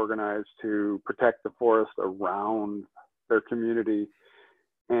started to organize to protect the forest around their community.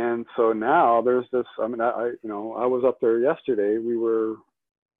 And so now there's this. I mean, I was up there yesterday.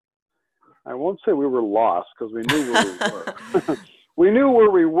 I won't say we were lost because we knew where we were. We knew where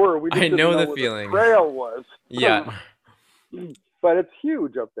we were. We just I didn't know know the where the feeling. trail was. Yeah. But it's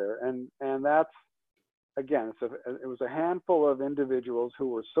huge up there, and that's again, it was a handful of individuals who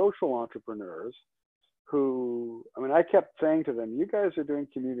were social entrepreneurs. Who, I mean, I kept saying to them, "You guys are doing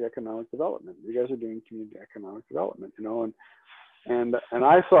community economic development. You guys are doing community economic development." You know, and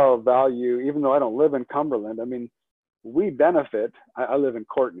I saw value, even though I don't live in Cumberland. I mean, we benefit. I live in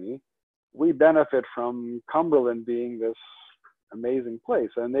Courtenay. We benefit from Cumberland being this amazing place,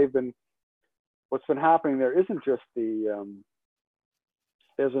 and what's been happening there isn't just the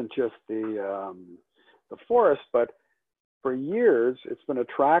forest, but for years it's been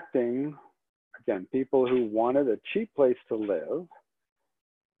attracting again people who wanted a cheap place to live,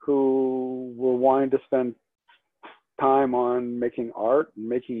 who were wanting to spend time on making art and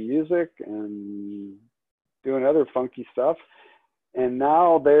making music and doing other funky stuff, and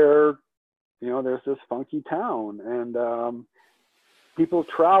now there's this funky town, and people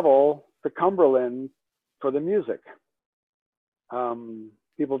travel to Cumberland for the music.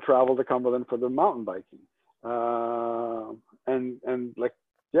 People travel to Cumberland for the mountain biking, and like,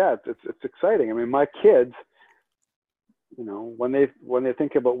 yeah, it's exciting. I mean, my kids, you know, when they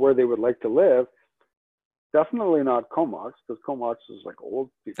think about where they would like to live, definitely not Comox, because Comox is like old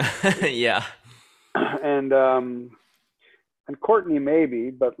people. Yeah. And Courtenay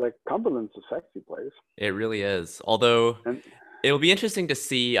maybe, but like Cumberland's a sexy place. It really is. Although And it'll be interesting to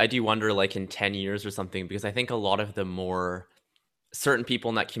see. I do wonder, like in 10 years or something, because I think a lot of the more certain people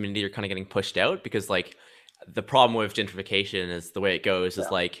in that community are kind of getting pushed out because, like, the problem with gentrification is the way it goes is yeah.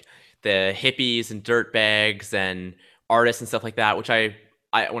 like the hippies and dirtbags and artists and stuff like that, which when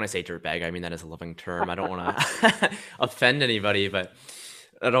I say dirtbag, I mean that as a loving term. I don't want to offend anybody, but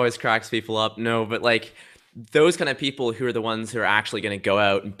it always cracks people up. No, but like those kind of people who are the ones who are actually going to go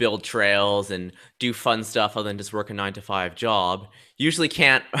out and build trails and do fun stuff other than just work a 9 to 5 job usually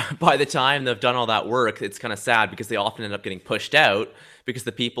can't. By the time they've done all that work, it's kind of sad because they often end up getting pushed out because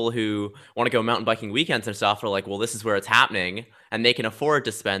the people who want to go mountain biking weekends and stuff are like, well, this is where it's happening, and they can afford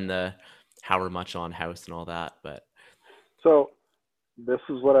to spend the however much on house and all that. But So this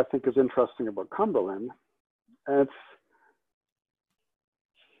is what I think is interesting about Cumberland. And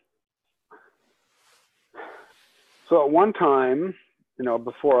so at one time, you know,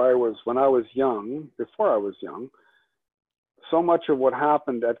 when I was young, so much of what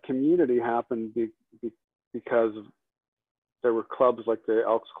happened at community happened because there were clubs like the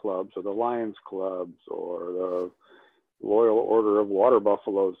Elks Clubs or the Lions Clubs or the Loyal Order of Water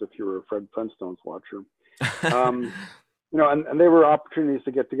Buffaloes, if you were a Fred Flintstones watcher. You know, and they were opportunities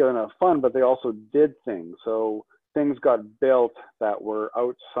to get together and have fun, but they also did things. So things got built that were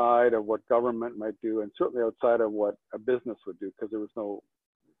outside of what government might do, and certainly outside of what a business would do, because there was no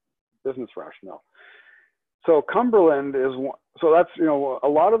business rationale. So Cumberland so that's, you know, a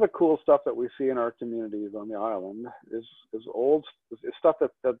lot of the cool stuff that we see in our communities on the island is stuff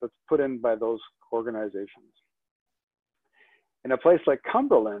that's put in by those organizations. In a place like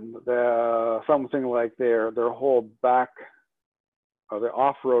Cumberland, something like their whole the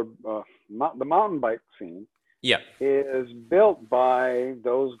off-road, the mountain bike scene, yeah, is built by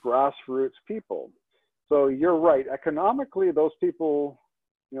those grassroots people. So you're right. Economically, those people,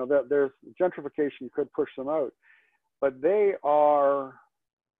 you know, there's gentrification could push them out, but they're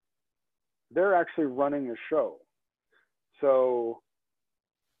actually running a show. So,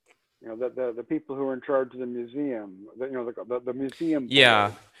 you know, the people who are in charge of the museum, the museum. Yeah.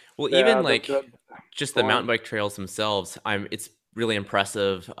 Board, Well, even like just the go mountain on. bike trails themselves, it's really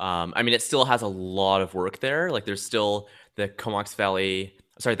impressive. I mean, it still has a lot of work there. Like there's still the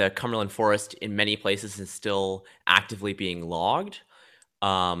the Cumberland Forest in many places is still actively being logged.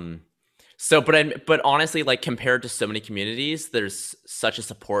 Um, but honestly, like compared to so many communities, there's such a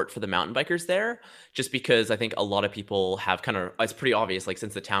support for the mountain bikers there, just because I think a lot of people have it's pretty obvious, like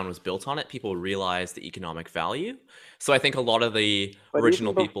since the town was built on it, people realize the economic value. So I think a lot of the But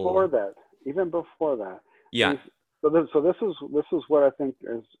original people, even before that, yeah, this is what I think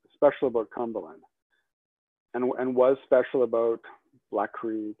is special about Cumberland, and was special about Black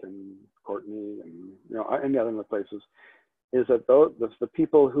Creek and Courtenay and, you know, any other places, is that the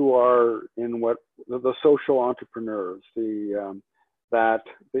people who are in the social entrepreneurs, that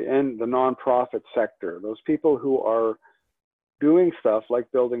the nonprofit sector, those people who are doing stuff like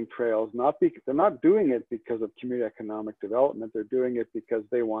building trails, they're not doing it because of community economic development. They're doing it because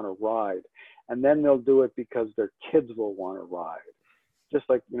they want to ride, and then they'll do it because their kids will want to ride. Just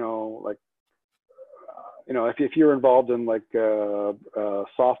like if you're involved in softball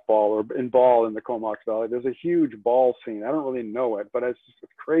or in ball in the Comox Valley, there's a huge ball scene. I don't really know it, but it's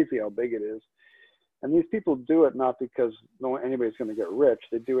crazy how big it is. And these people do it not because anybody's going to get rich.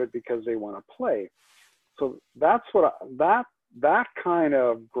 They do it because they want to play. So that's that kind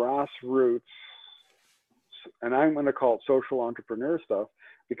of grassroots, and I'm going to call it social entrepreneur stuff,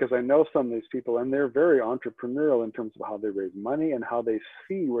 because I know some of these people and they're very entrepreneurial in terms of how they raise money and how they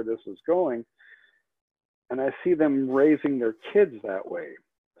see where this is going. And I see them raising their kids that way.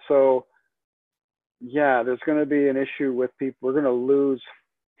 So yeah, there's going to be an issue with people. We're going to lose,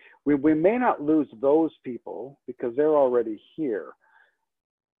 we may not lose those people because they're already here,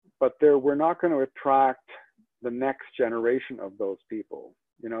 but we're not going to attract the next generation of those people.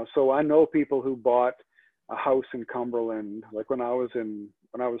 So I know people who bought a house in Cumberland. Like when I was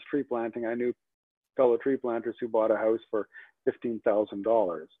tree planting, I knew fellow tree planters who bought a house for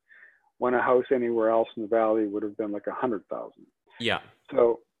 $15,000, when a house anywhere else in the valley would have been like $100,000. Yeah.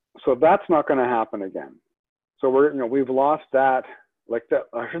 So that's not going to happen again. So we've lost that. Like that,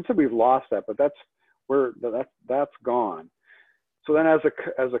 I shouldn't say we've lost that, but that's gone. So then as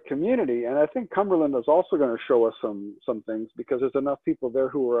a community, and I think Cumberland is also going to show us some things, because there's enough people there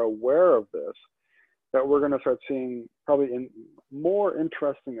who are aware of this, that we're going to start seeing probably more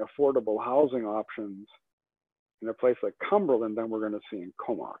interesting affordable housing options in a place like Cumberland than we're going to see in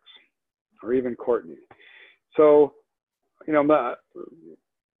Comox or even Courtenay. So,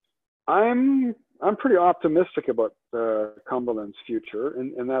 I'm pretty optimistic about Cumberland's future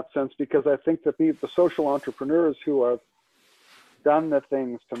in that sense, because I think that the social entrepreneurs who have done the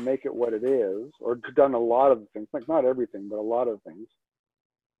things to make it what it is, or done a lot of the things, like not everything, but a lot of things,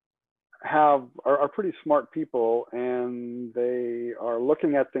 are pretty smart people, and they are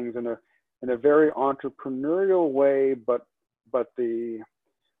looking at things in a very entrepreneurial way, but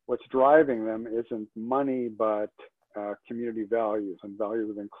what's driving them isn't money, but community values and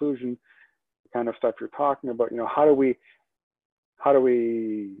values of inclusion, the kind of stuff you're talking about. How do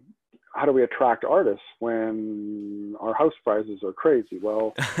we attract artists when our house prices are crazy?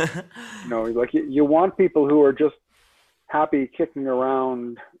 Well, you want people who are just happy kicking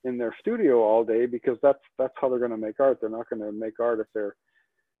around in their studio all day, because that's how they're going to make art. They're not going to make art if they're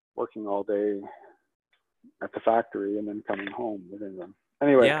working all day at the factory and then coming home within them.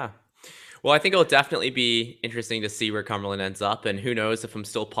 Anyway. Yeah. Well, I think it'll definitely be interesting to see where Cumberland ends up, and who knows if I'm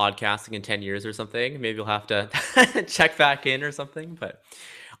still podcasting in 10 years or something. Maybe you'll have to check back in or something. But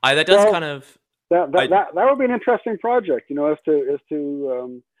that does kind of that would be an interesting project. This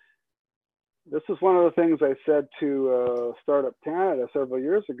is one of the things I said to Startup Canada several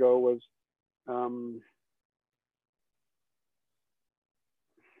years ago was,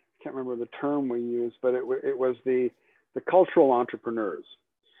 can't remember the term we used, but it was the cultural entrepreneurs.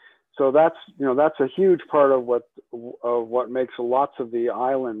 So that's a huge part of what makes lots of the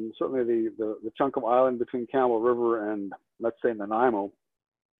island, certainly the chunk of island between Campbell River and, let's say, Nanaimo,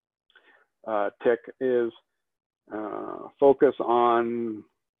 is focus on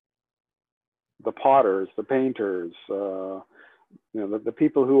the potters, the painters, the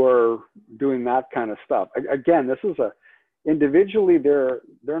people who are doing that kind of stuff. Again, this is individually, they're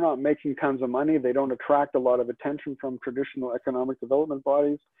not making tons of money. They don't attract a lot of attention from traditional economic development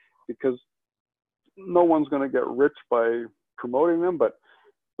bodies, because no one's going to get rich by promoting them, but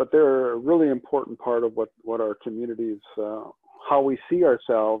they're a really important part of what our communities, how we see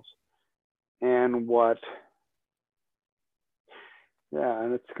ourselves, and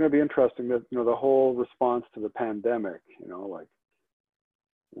and it's going to be interesting that, the whole response to the pandemic,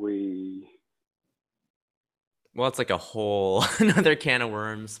 well, it's like a whole another can of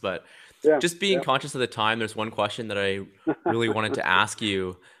worms, but just being conscious of the time, there's one question that I really wanted to ask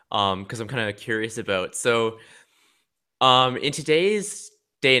you, because I'm kind of curious about. So in today's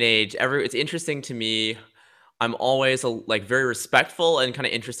day and age, it's interesting to me. I'm always very respectful and kind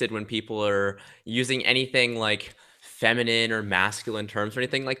of interested when people are using anything like feminine or masculine terms or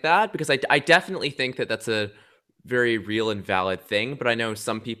anything like that, because I definitely think that that's a very real and valid thing. But I know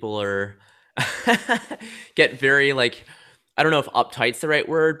some people are get very I don't know if uptight's the right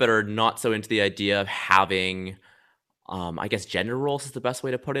word, but are not so into the idea of having I guess gender roles is the best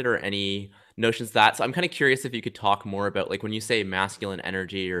way to put it, or any notions of that. So I'm kind of curious if you could talk more about when you say masculine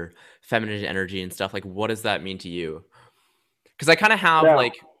energy or feminine energy and stuff, what does that mean to you? Because I kind of have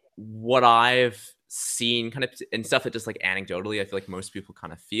what I've seen kind of and stuff that just like anecdotally I feel like most people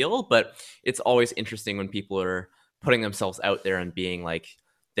kind of feel, but it's always interesting when people are putting themselves out there and being like,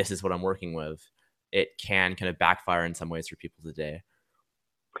 this is what I'm working with. It can kind of backfire in some ways for people today.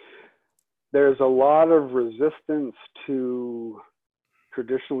 There's a lot of resistance to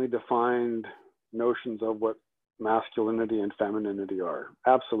traditionally defined notions of what masculinity and femininity are.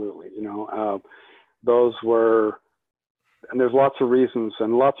 Absolutely. Those were, and there's lots of reasons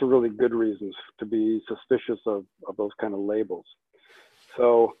and lots of really good reasons to be suspicious of those kind of labels.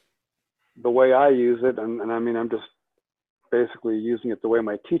 So the way I use it, and I mean, I'm just basically using it the way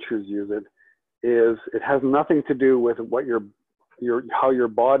my teachers use it, is it has nothing to do with what how your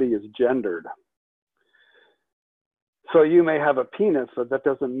body is gendered. So you may have a penis, but that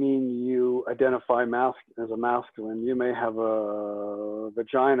doesn't mean you identify as a masculine. You may have a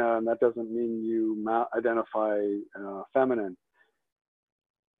vagina, and that doesn't mean you identify feminine.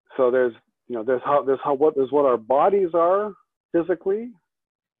 So there's what our bodies are physically,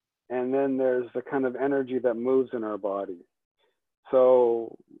 and then there's the kind of energy that moves in our body.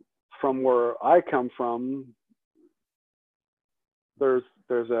 So from where I come from, we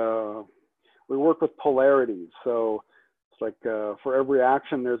work with polarities. So it's like for every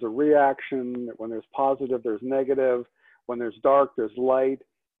action, there's a reaction. When there's positive, there's negative. When there's dark, there's light,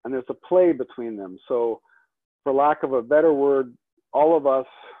 and there's a play between them. So for lack of a better word, all of us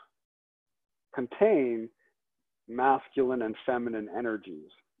contain masculine and feminine energies,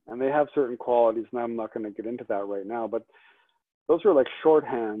 and they have certain qualities, and I'm not going to get into that right now, but those are like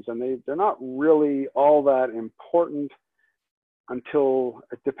shorthands, and they're not really all that important until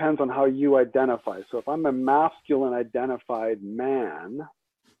it depends on how you identify. So if I'm a masculine identified man,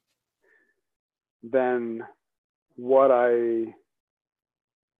 then what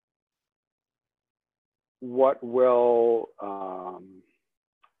will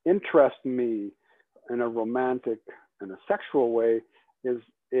interest me in a romantic and a sexual way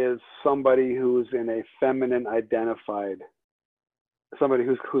is somebody who's in a feminine identified, somebody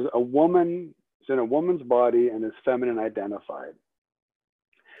who's a woman, is in a woman's body and is feminine identified.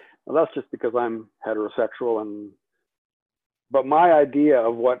 Well, that's just because I'm heterosexual, but my idea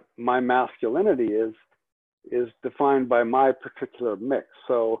of what my masculinity is defined by my particular mix.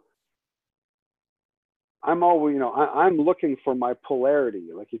 So I'm always, I'm looking for my polarity.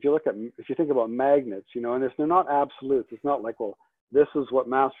 Like if you think about magnets, and they're not absolutes. It's not like, well, this is what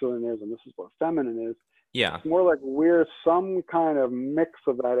masculine is and this is what feminine is. Yeah. It's more like we're some kind of mix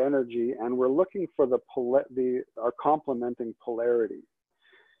of that energy, and we're looking for our complementing polarity.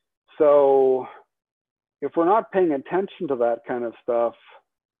 So if we're not paying attention to that kind of stuff,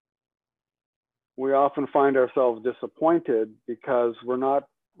 we often find ourselves disappointed because we're not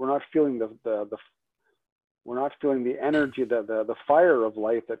feeling we're not feeling the energy, the fire of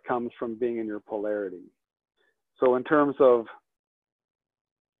life that comes from being in your polarity. So in terms of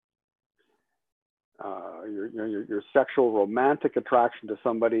your sexual romantic attraction to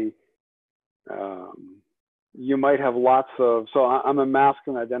somebody, you might have so I'm a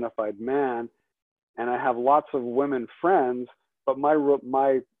masculine identified man, and I have lots of women friends, but my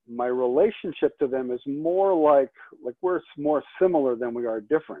relationship to them is more like we're more similar than we are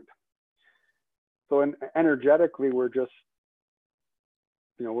different. So energetically, we're just,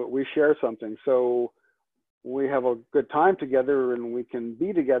 we share something. So we have a good time together and we can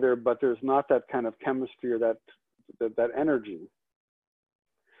be together, but there's not that kind of chemistry or that energy.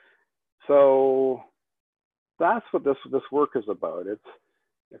 So that's what this work is about.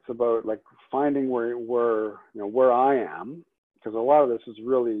 It's about like finding where I am, because a lot of this is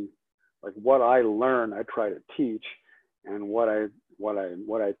really like what I learn, I try to teach, and what I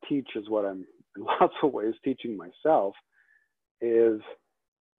teach is what I'm in lots of ways teaching myself, is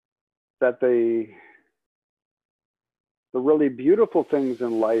that the really beautiful things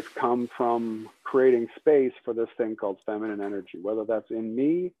in life come from creating space for this thing called feminine energy, whether that's in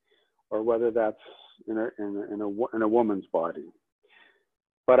me or whether that's in a woman's body.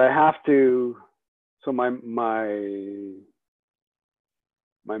 But I have to, so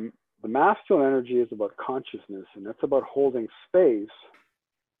the masculine energy is about consciousness, and that's about holding space,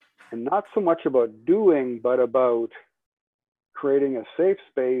 and not so much about doing, but about creating a safe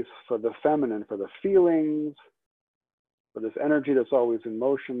space for the feminine, for the feelings, for this energy that's always in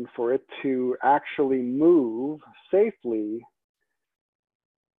motion, for it to actually move safely,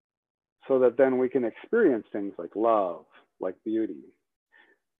 so that then we can experience things like love, like beauty.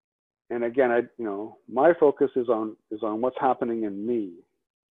 And again, my focus is on what's happening in me.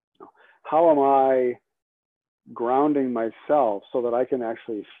 How am I grounding myself so that I can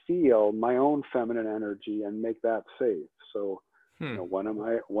actually feel my own feminine energy and make that safe? So Hmm. When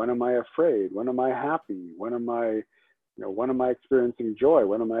am I afraid? When am I happy? When am I experiencing joy?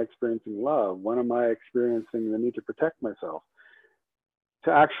 When am I experiencing love? When am I experiencing the need to protect myself?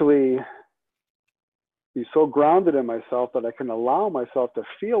 To actually be so grounded in myself that I can allow myself to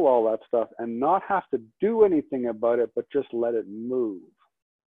feel all that stuff and not have to do anything about it, but just let it move.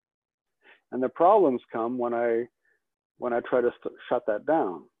 And the problems come when I try to shut that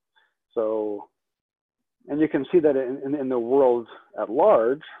down. So, and you can see that in the world at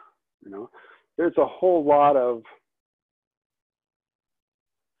large, there's a whole lot of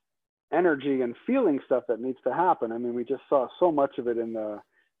energy and feeling stuff that needs to happen. I mean, we just saw so much of it in the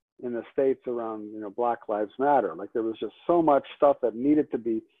States around, Black Lives Matter. Like there was just so much stuff that needed to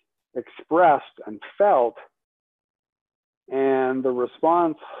be expressed and felt. And the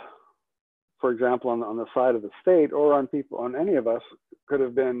response, for example, on the side of the state or on any of us, could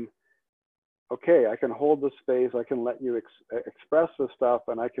have been, okay, I can hold the space, I can let you express this stuff,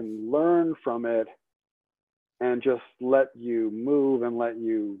 and I can learn from it and just let you move and let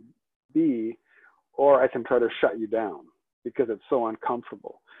you be, or I can try to shut you down because it's so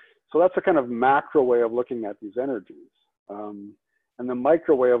uncomfortable. So that's a kind of macro way of looking at these energies. And the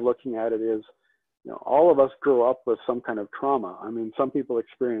micro way of looking at it is, all of us grow up with some kind of trauma. I mean, some people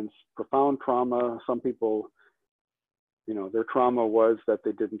experience profound trauma. Some people, their trauma was that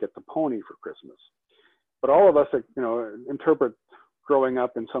they didn't get the pony for Christmas. But all of us, interpret growing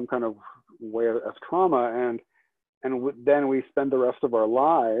up in some kind of way of trauma, and then we spend the rest of our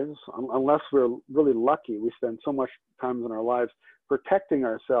lives, unless we're really lucky, we spend so much time in our lives protecting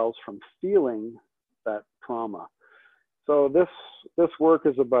ourselves from feeling that trauma. So this work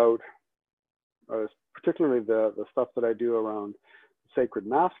is about, particularly the stuff that I do around sacred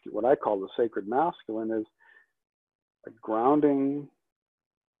masculine, what I call the sacred masculine, is like grounding,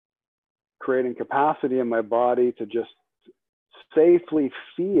 creating capacity in my body to just safely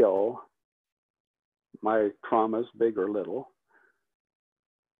feel my traumas, big or little,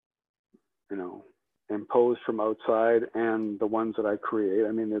 imposed from outside and the ones that I create.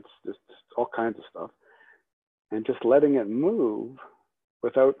 I mean, it's just all kinds of stuff. And just letting it move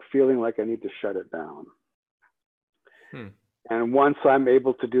without feeling like I need to shut it down. And once I'm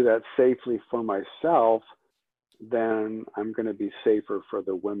able to do that safely for myself, then I'm going to be safer for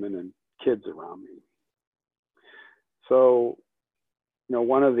the women and kids around me. So,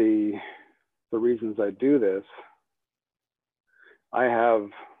 one of the reasons I do this, I have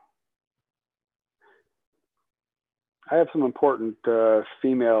some important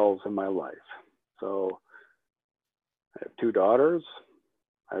females in my life. So I have 2 daughters.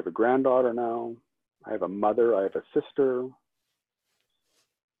 I have a granddaughter now. I have a mother. I have a sister.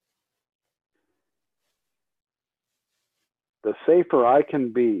 The safer I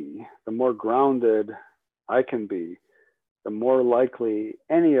can be, the more grounded I can be, the more likely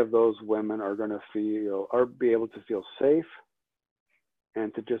any of those women are going to feel or be able to feel safe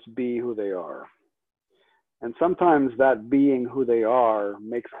and to just be who they are. And sometimes that being who they are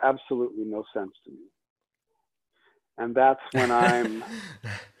makes absolutely no sense to me. And that's when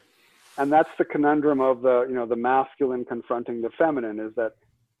and that's the conundrum of the masculine confronting the feminine, is that,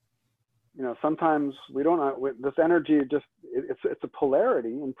 sometimes we don't, this energy it's a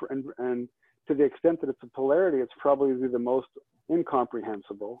polarity, and to the extent that it's a polarity, it's probably the most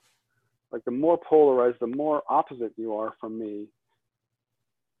incomprehensible. Like the more polarized, the more opposite you are from me,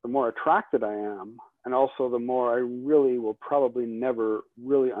 the more attracted I am, and also the more I really will probably never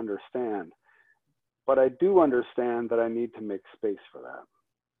really understand. But I do understand that I need to make space for that.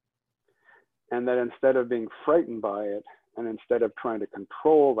 And that instead of being frightened by it, and instead of trying to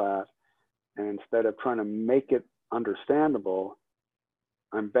control that, and instead of trying to make it understandable,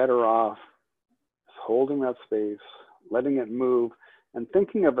 I'm better off holding that space, letting it move, and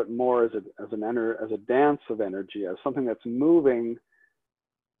thinking of it more as a dance of energy, as something that's moving,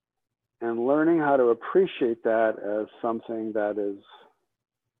 and learning how to appreciate that as something that is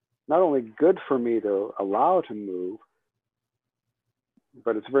not only good for me to allow to move,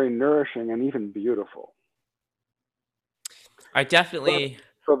 but it's very nourishing and even beautiful. I definitely.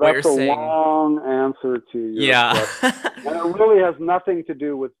 So that's a long answer to your question. And it really has nothing to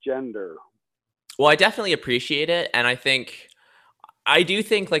do with gender. Well, I definitely appreciate it. And I do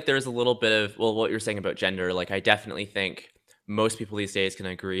think like there's a little bit of, what you're saying about gender, like I definitely think most people these days can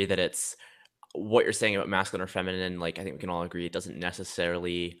agree that it's what you're saying about masculine or feminine. Like I think we can all agree it doesn't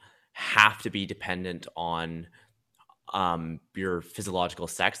necessarily have to be dependent on your physiological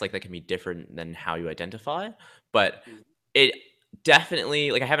sex. Like that can be different than how you identify. But it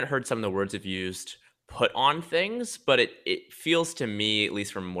definitely, like I haven't heard some of the words you've used put on things, but it feels to me, at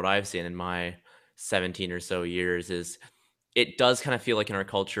least from what I've seen in my 17 or so years, is it does kind of feel like in our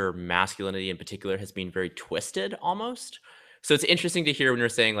culture, masculinity in particular has been very twisted almost. So it's interesting to hear when you're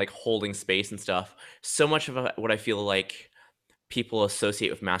saying like holding space and stuff. So much of what I feel like people associate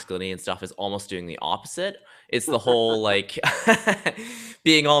with masculinity and stuff is almost doing the opposite. It's the whole like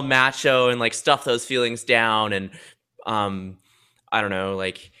being all macho and like stuff those feelings down and um I don't know,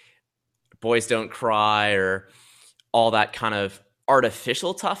 like boys don't cry or all that kind of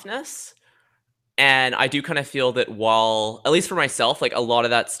artificial toughness. And I do kind of feel that while, at least for myself, like a lot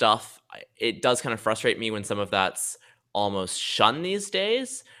of that stuff, it does kind of frustrate me when some of that's almost shunned these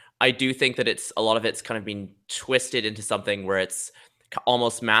days. I do think that it's a lot of it's kind of been twisted into something where it's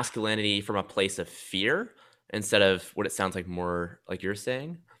almost masculinity from a place of fear instead of what it sounds like more like you're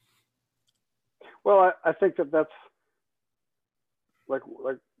saying. Well, I think that that's like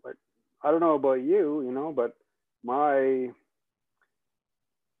I don't know about you, you know, but my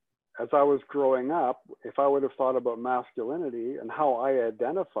as I was growing up, if I would have thought about masculinity and how I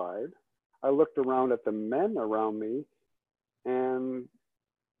identified, I looked around at the men around me, and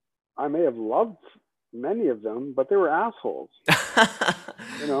I may have loved many of them, but they were assholes.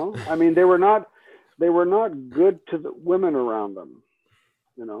 You know, I mean, they were not good to the women around them,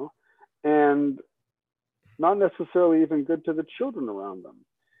 you know, and not necessarily even good to the children around them.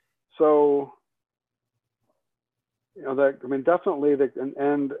 So, you know, that I mean, definitely the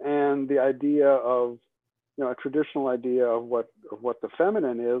and the idea of, you know, a traditional idea of what the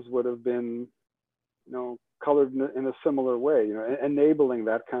feminine is would have been, you know, colored in a similar way, you know, enabling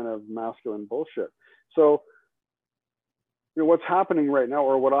that kind of masculine bullshit. So, you know, what's happening right now,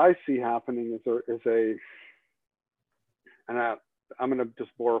 or what I see happening is a and I'm going to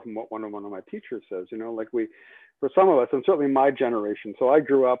just borrow from what one of my teachers says, you know, like for some of us, and certainly my generation. So I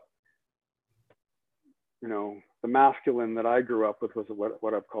grew up, you know, the masculine that I grew up with was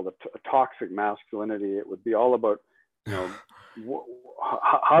what I've called a toxic masculinity. It would be all about, you know,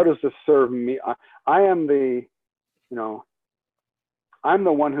 how does this serve me? I am the, you know, I'm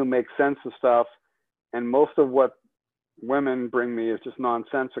the one who makes sense of stuff, and most of what women bring me is just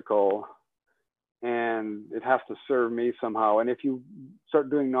nonsensical, and it has to serve me somehow. And if you start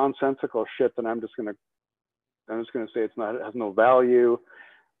doing nonsensical shit, then I'm just gonna say it has no value,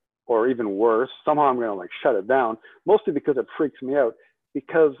 or even worse, somehow I'm gonna like shut it down. Mostly because it freaks me out,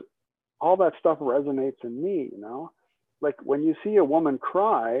 because all that stuff resonates in me, you know. Like when you see a woman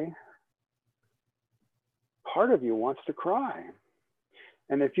cry, part of you wants to cry.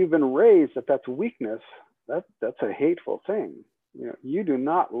 And if you've been raised that that's weakness, that's a hateful thing. You know, you do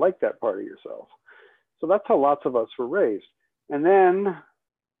not like that part of yourself. So that's how lots of us were raised. And then,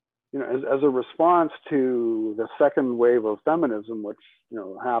 you know, as a response to the second wave of feminism, which, you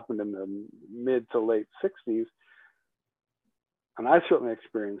know, happened in the mid to late 60s, and I certainly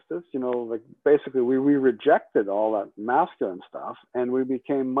experienced this, you know, like basically we rejected all that masculine stuff, and we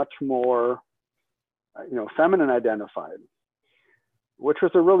became much more, you know, feminine identified, which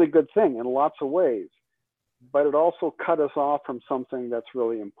was a really good thing in lots of ways. But it also cut us off from something that's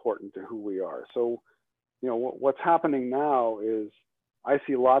really important to who we are. So, you know, what's happening now is I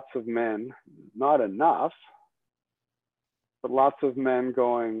see lots of men, not enough, but lots of men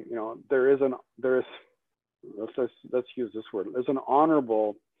going, you know, let's use this word. There's an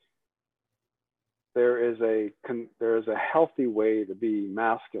honorable, there is a healthy way to be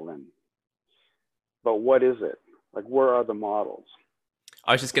masculine. But what is it? Like, where are the models?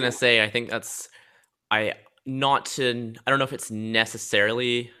 I was just gonna say, I think that's I I don't know if it's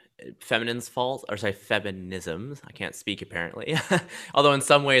necessarily feminine's fault, or sorry, feminism's. I can't speak apparently. Although in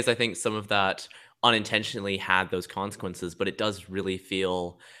some ways I think some of that unintentionally had those consequences, but it does really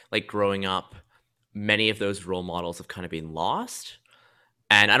feel like growing up, many of those role models have kind of been lost.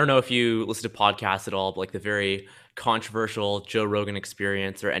 And I don't know if you listen to podcasts at all, but like the very controversial Joe Rogan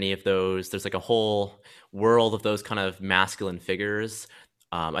Experience or any of those, there's like a whole world of those kind of masculine figures.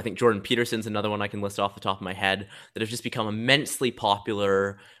 I think Jordan Peterson's another one I can list off the top of my head that have just become immensely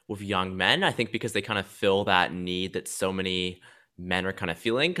popular with young men. I think because they kind of fill that need that so many men are kind of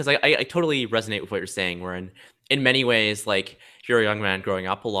feeling. Because I totally resonate with what you're saying, where in many ways, like if you're a young man growing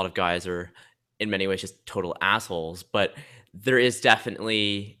up, a lot of guys are in many ways just total assholes. But there is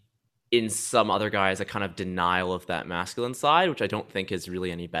definitely in some other guys a kind of denial of that masculine side, which I don't think is really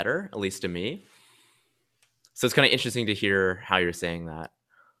any better, at least to me. So it's kind of interesting to hear how you're saying that.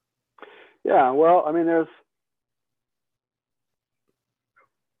 Yeah, well, I mean,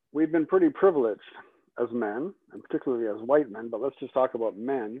 we've been pretty privileged as men, and particularly as white men, but let's just talk about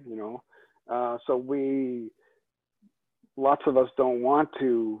men, you know. So lots of us don't want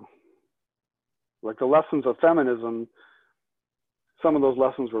to, like the lessons of feminism, some of those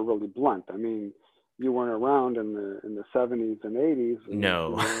lessons were really blunt. I mean, you weren't around in the 70s and 80s, and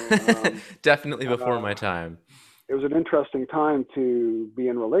No. Definitely before uh, my time. it was an interesting time to be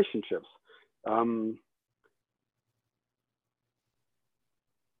in relationships. Um,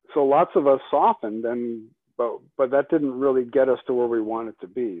 so lots of us softened, and but that didn't really get us to where we wanted to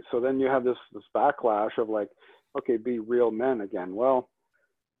be. So then you have this backlash of like, okay, be real men again. Well,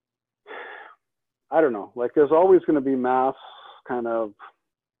 I don't know. Like, there's always going to be mass kind of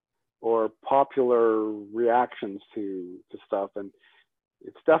or popular reactions to stuff, and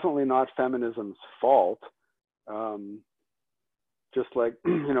it's definitely not feminism's fault. Um, just like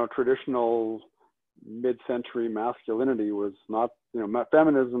traditional mid-century masculinity was not,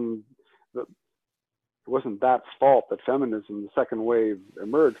 feminism. It wasn't that's fault that feminism, the second wave,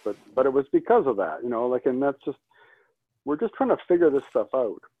 emerged, but it was because of that. Like, and that's just, we're just trying to figure this stuff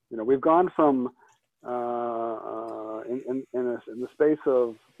out. We've gone from in the space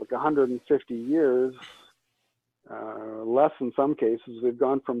of like 150 years, less in some cases, we've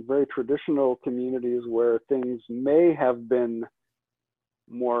gone from very traditional communities where things may have been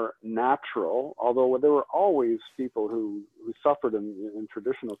more natural, although there were always people who suffered in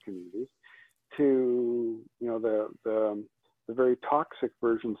traditional communities, to the very toxic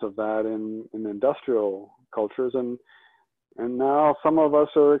versions of that in industrial cultures, and now some of us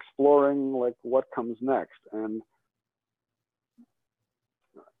are exploring like what comes next. And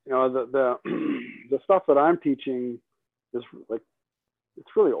the the stuff that I'm teaching is like,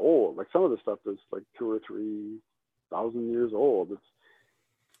 it's really old. Like, some of the stuff is like 2,000 or 3,000 years old. It's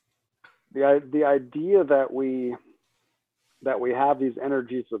the idea that we have these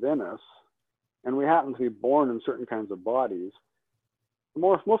energies within us, and we happen to be born in certain kinds of bodies. The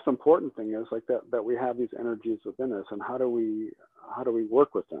most important thing is like that we have these energies within us, and how do we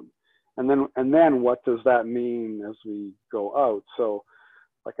work with them, and then what does that mean as we go out? So,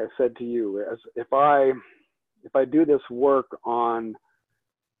 like I said to you, as if I do this work on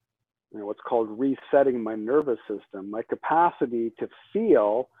what's called resetting my nervous system, my capacity to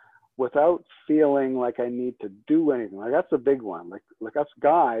feel without feeling like I need to do anything. Like, that's a big one. Like us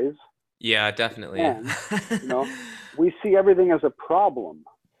guys, Yeah, definitely. men, we see everything as a problem.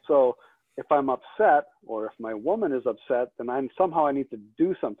 So if I'm upset, or if my woman is upset, then I need to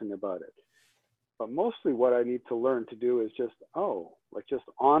do something about it. But mostly what I need to learn to do is just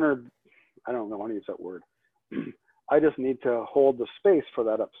honor. I don't want to use that word. I just need to hold the space for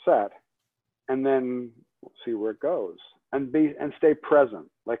that upset, and then see where it goes, and stay present.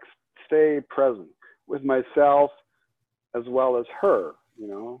 Like, stay present with myself as well as her.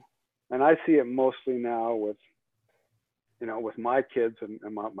 And I see it mostly now with my kids and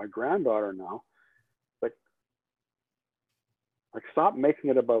my granddaughter now. Like stop making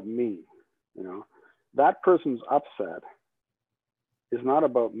it about me. That person's upset is not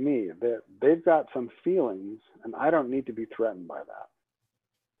about me. They've got some feelings, and I don't need to be threatened by that.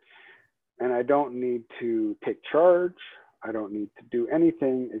 And I don't need to take charge. I don't need to do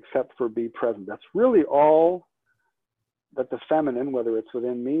anything except for be present. That's really all that the feminine, whether it's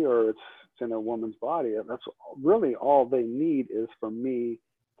within me or it's in a woman's body, that's really all they need, is for me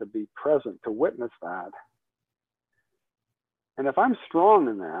to be present, to witness that. And if I'm strong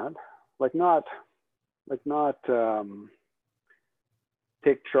in that, not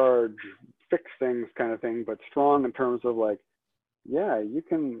take charge, fix things kind of thing, but strong in terms of like, yeah, you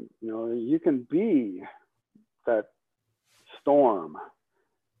can be that storm,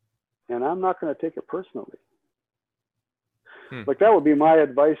 and I'm not going to take it personally. Like, that would be my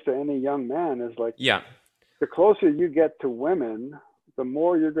advice to any young man, is like, yeah, the closer you get to women, the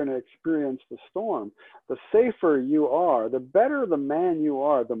more you're going to experience the storm. The safer you are, the better the man you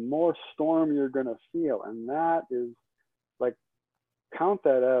are, the more storm you're going to feel. And that is like, count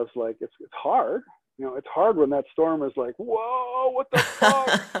that as like, it's hard. It's hard when that storm is like, whoa, what the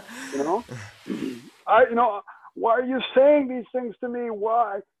fuck? Why are you saying these things to me?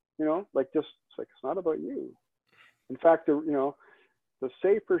 Why? Like, just, it's like, it's not about you. In fact, the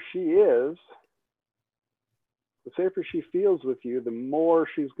safer she is, the safer she feels with you, the more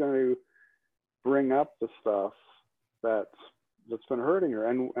she's going to bring up the stuff that's been hurting her.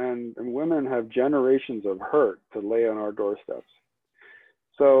 And women have generations of hurt to lay on our doorsteps.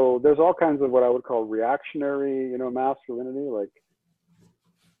 So there's all kinds of what I would call reactionary, masculinity. Like,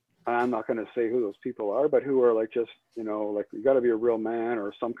 I'm not going to say who those people are, but who are like, just, like, you got to be a real man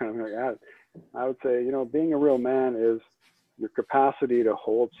or some kind of thing like that. I would say, being a real man is your capacity to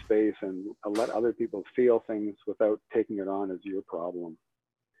hold space and let other people feel things without taking it on as your problem.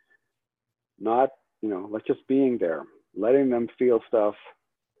 Not, like, just being there, letting them feel stuff.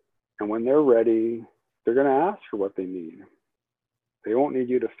 And when they're ready, they're going to ask for what they need. They won't need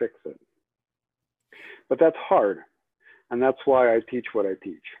you to fix it. But that's hard. And that's why I teach what I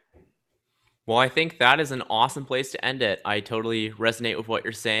teach. Well, I think that is an awesome place to end it. I totally resonate with what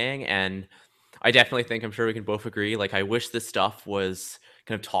you're saying, and I definitely think I'm sure we can both agree. Like, I wish this stuff was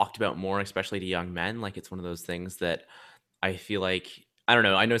kind of talked about more, especially to young men. Like, it's one of those things that I feel like, I don't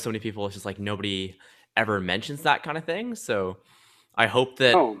know. I know so many people, it's just like nobody ever mentions that kind of thing. So I hope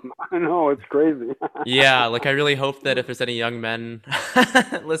that, Oh, I know, it's crazy. yeah, like I really hope that if there's any young men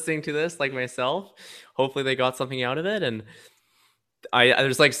listening to this, like myself, hopefully they got something out of it. And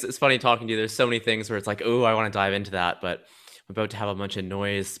there's like, it's funny talking to you. There's so many things where it's like, oh, I want to dive into that, but I'm about to have a bunch of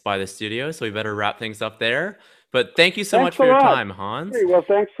noise by the studio, so we better wrap things up there. But thank you so Thanks much a for your lot. time, Hans. Hey, well,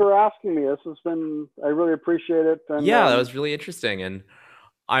 thanks for asking me. This has been, I really appreciate it. And Yeah, that was really interesting, and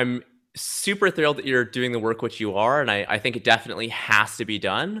I'm super thrilled that you're doing the work which you are, and I think it definitely has to be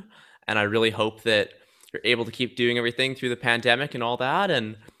done. And I really hope that you're able to keep doing everything through the pandemic and all that.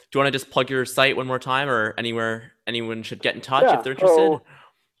 And do you want to just plug your site one more time, or anywhere anyone should get in touch if yeah, they're interested?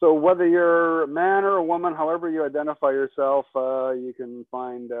 so whether you're a man or a woman, however you identify yourself, you can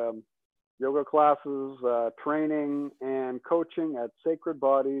find yoga classes, training, and coaching at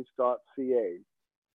sacredbodies.ca.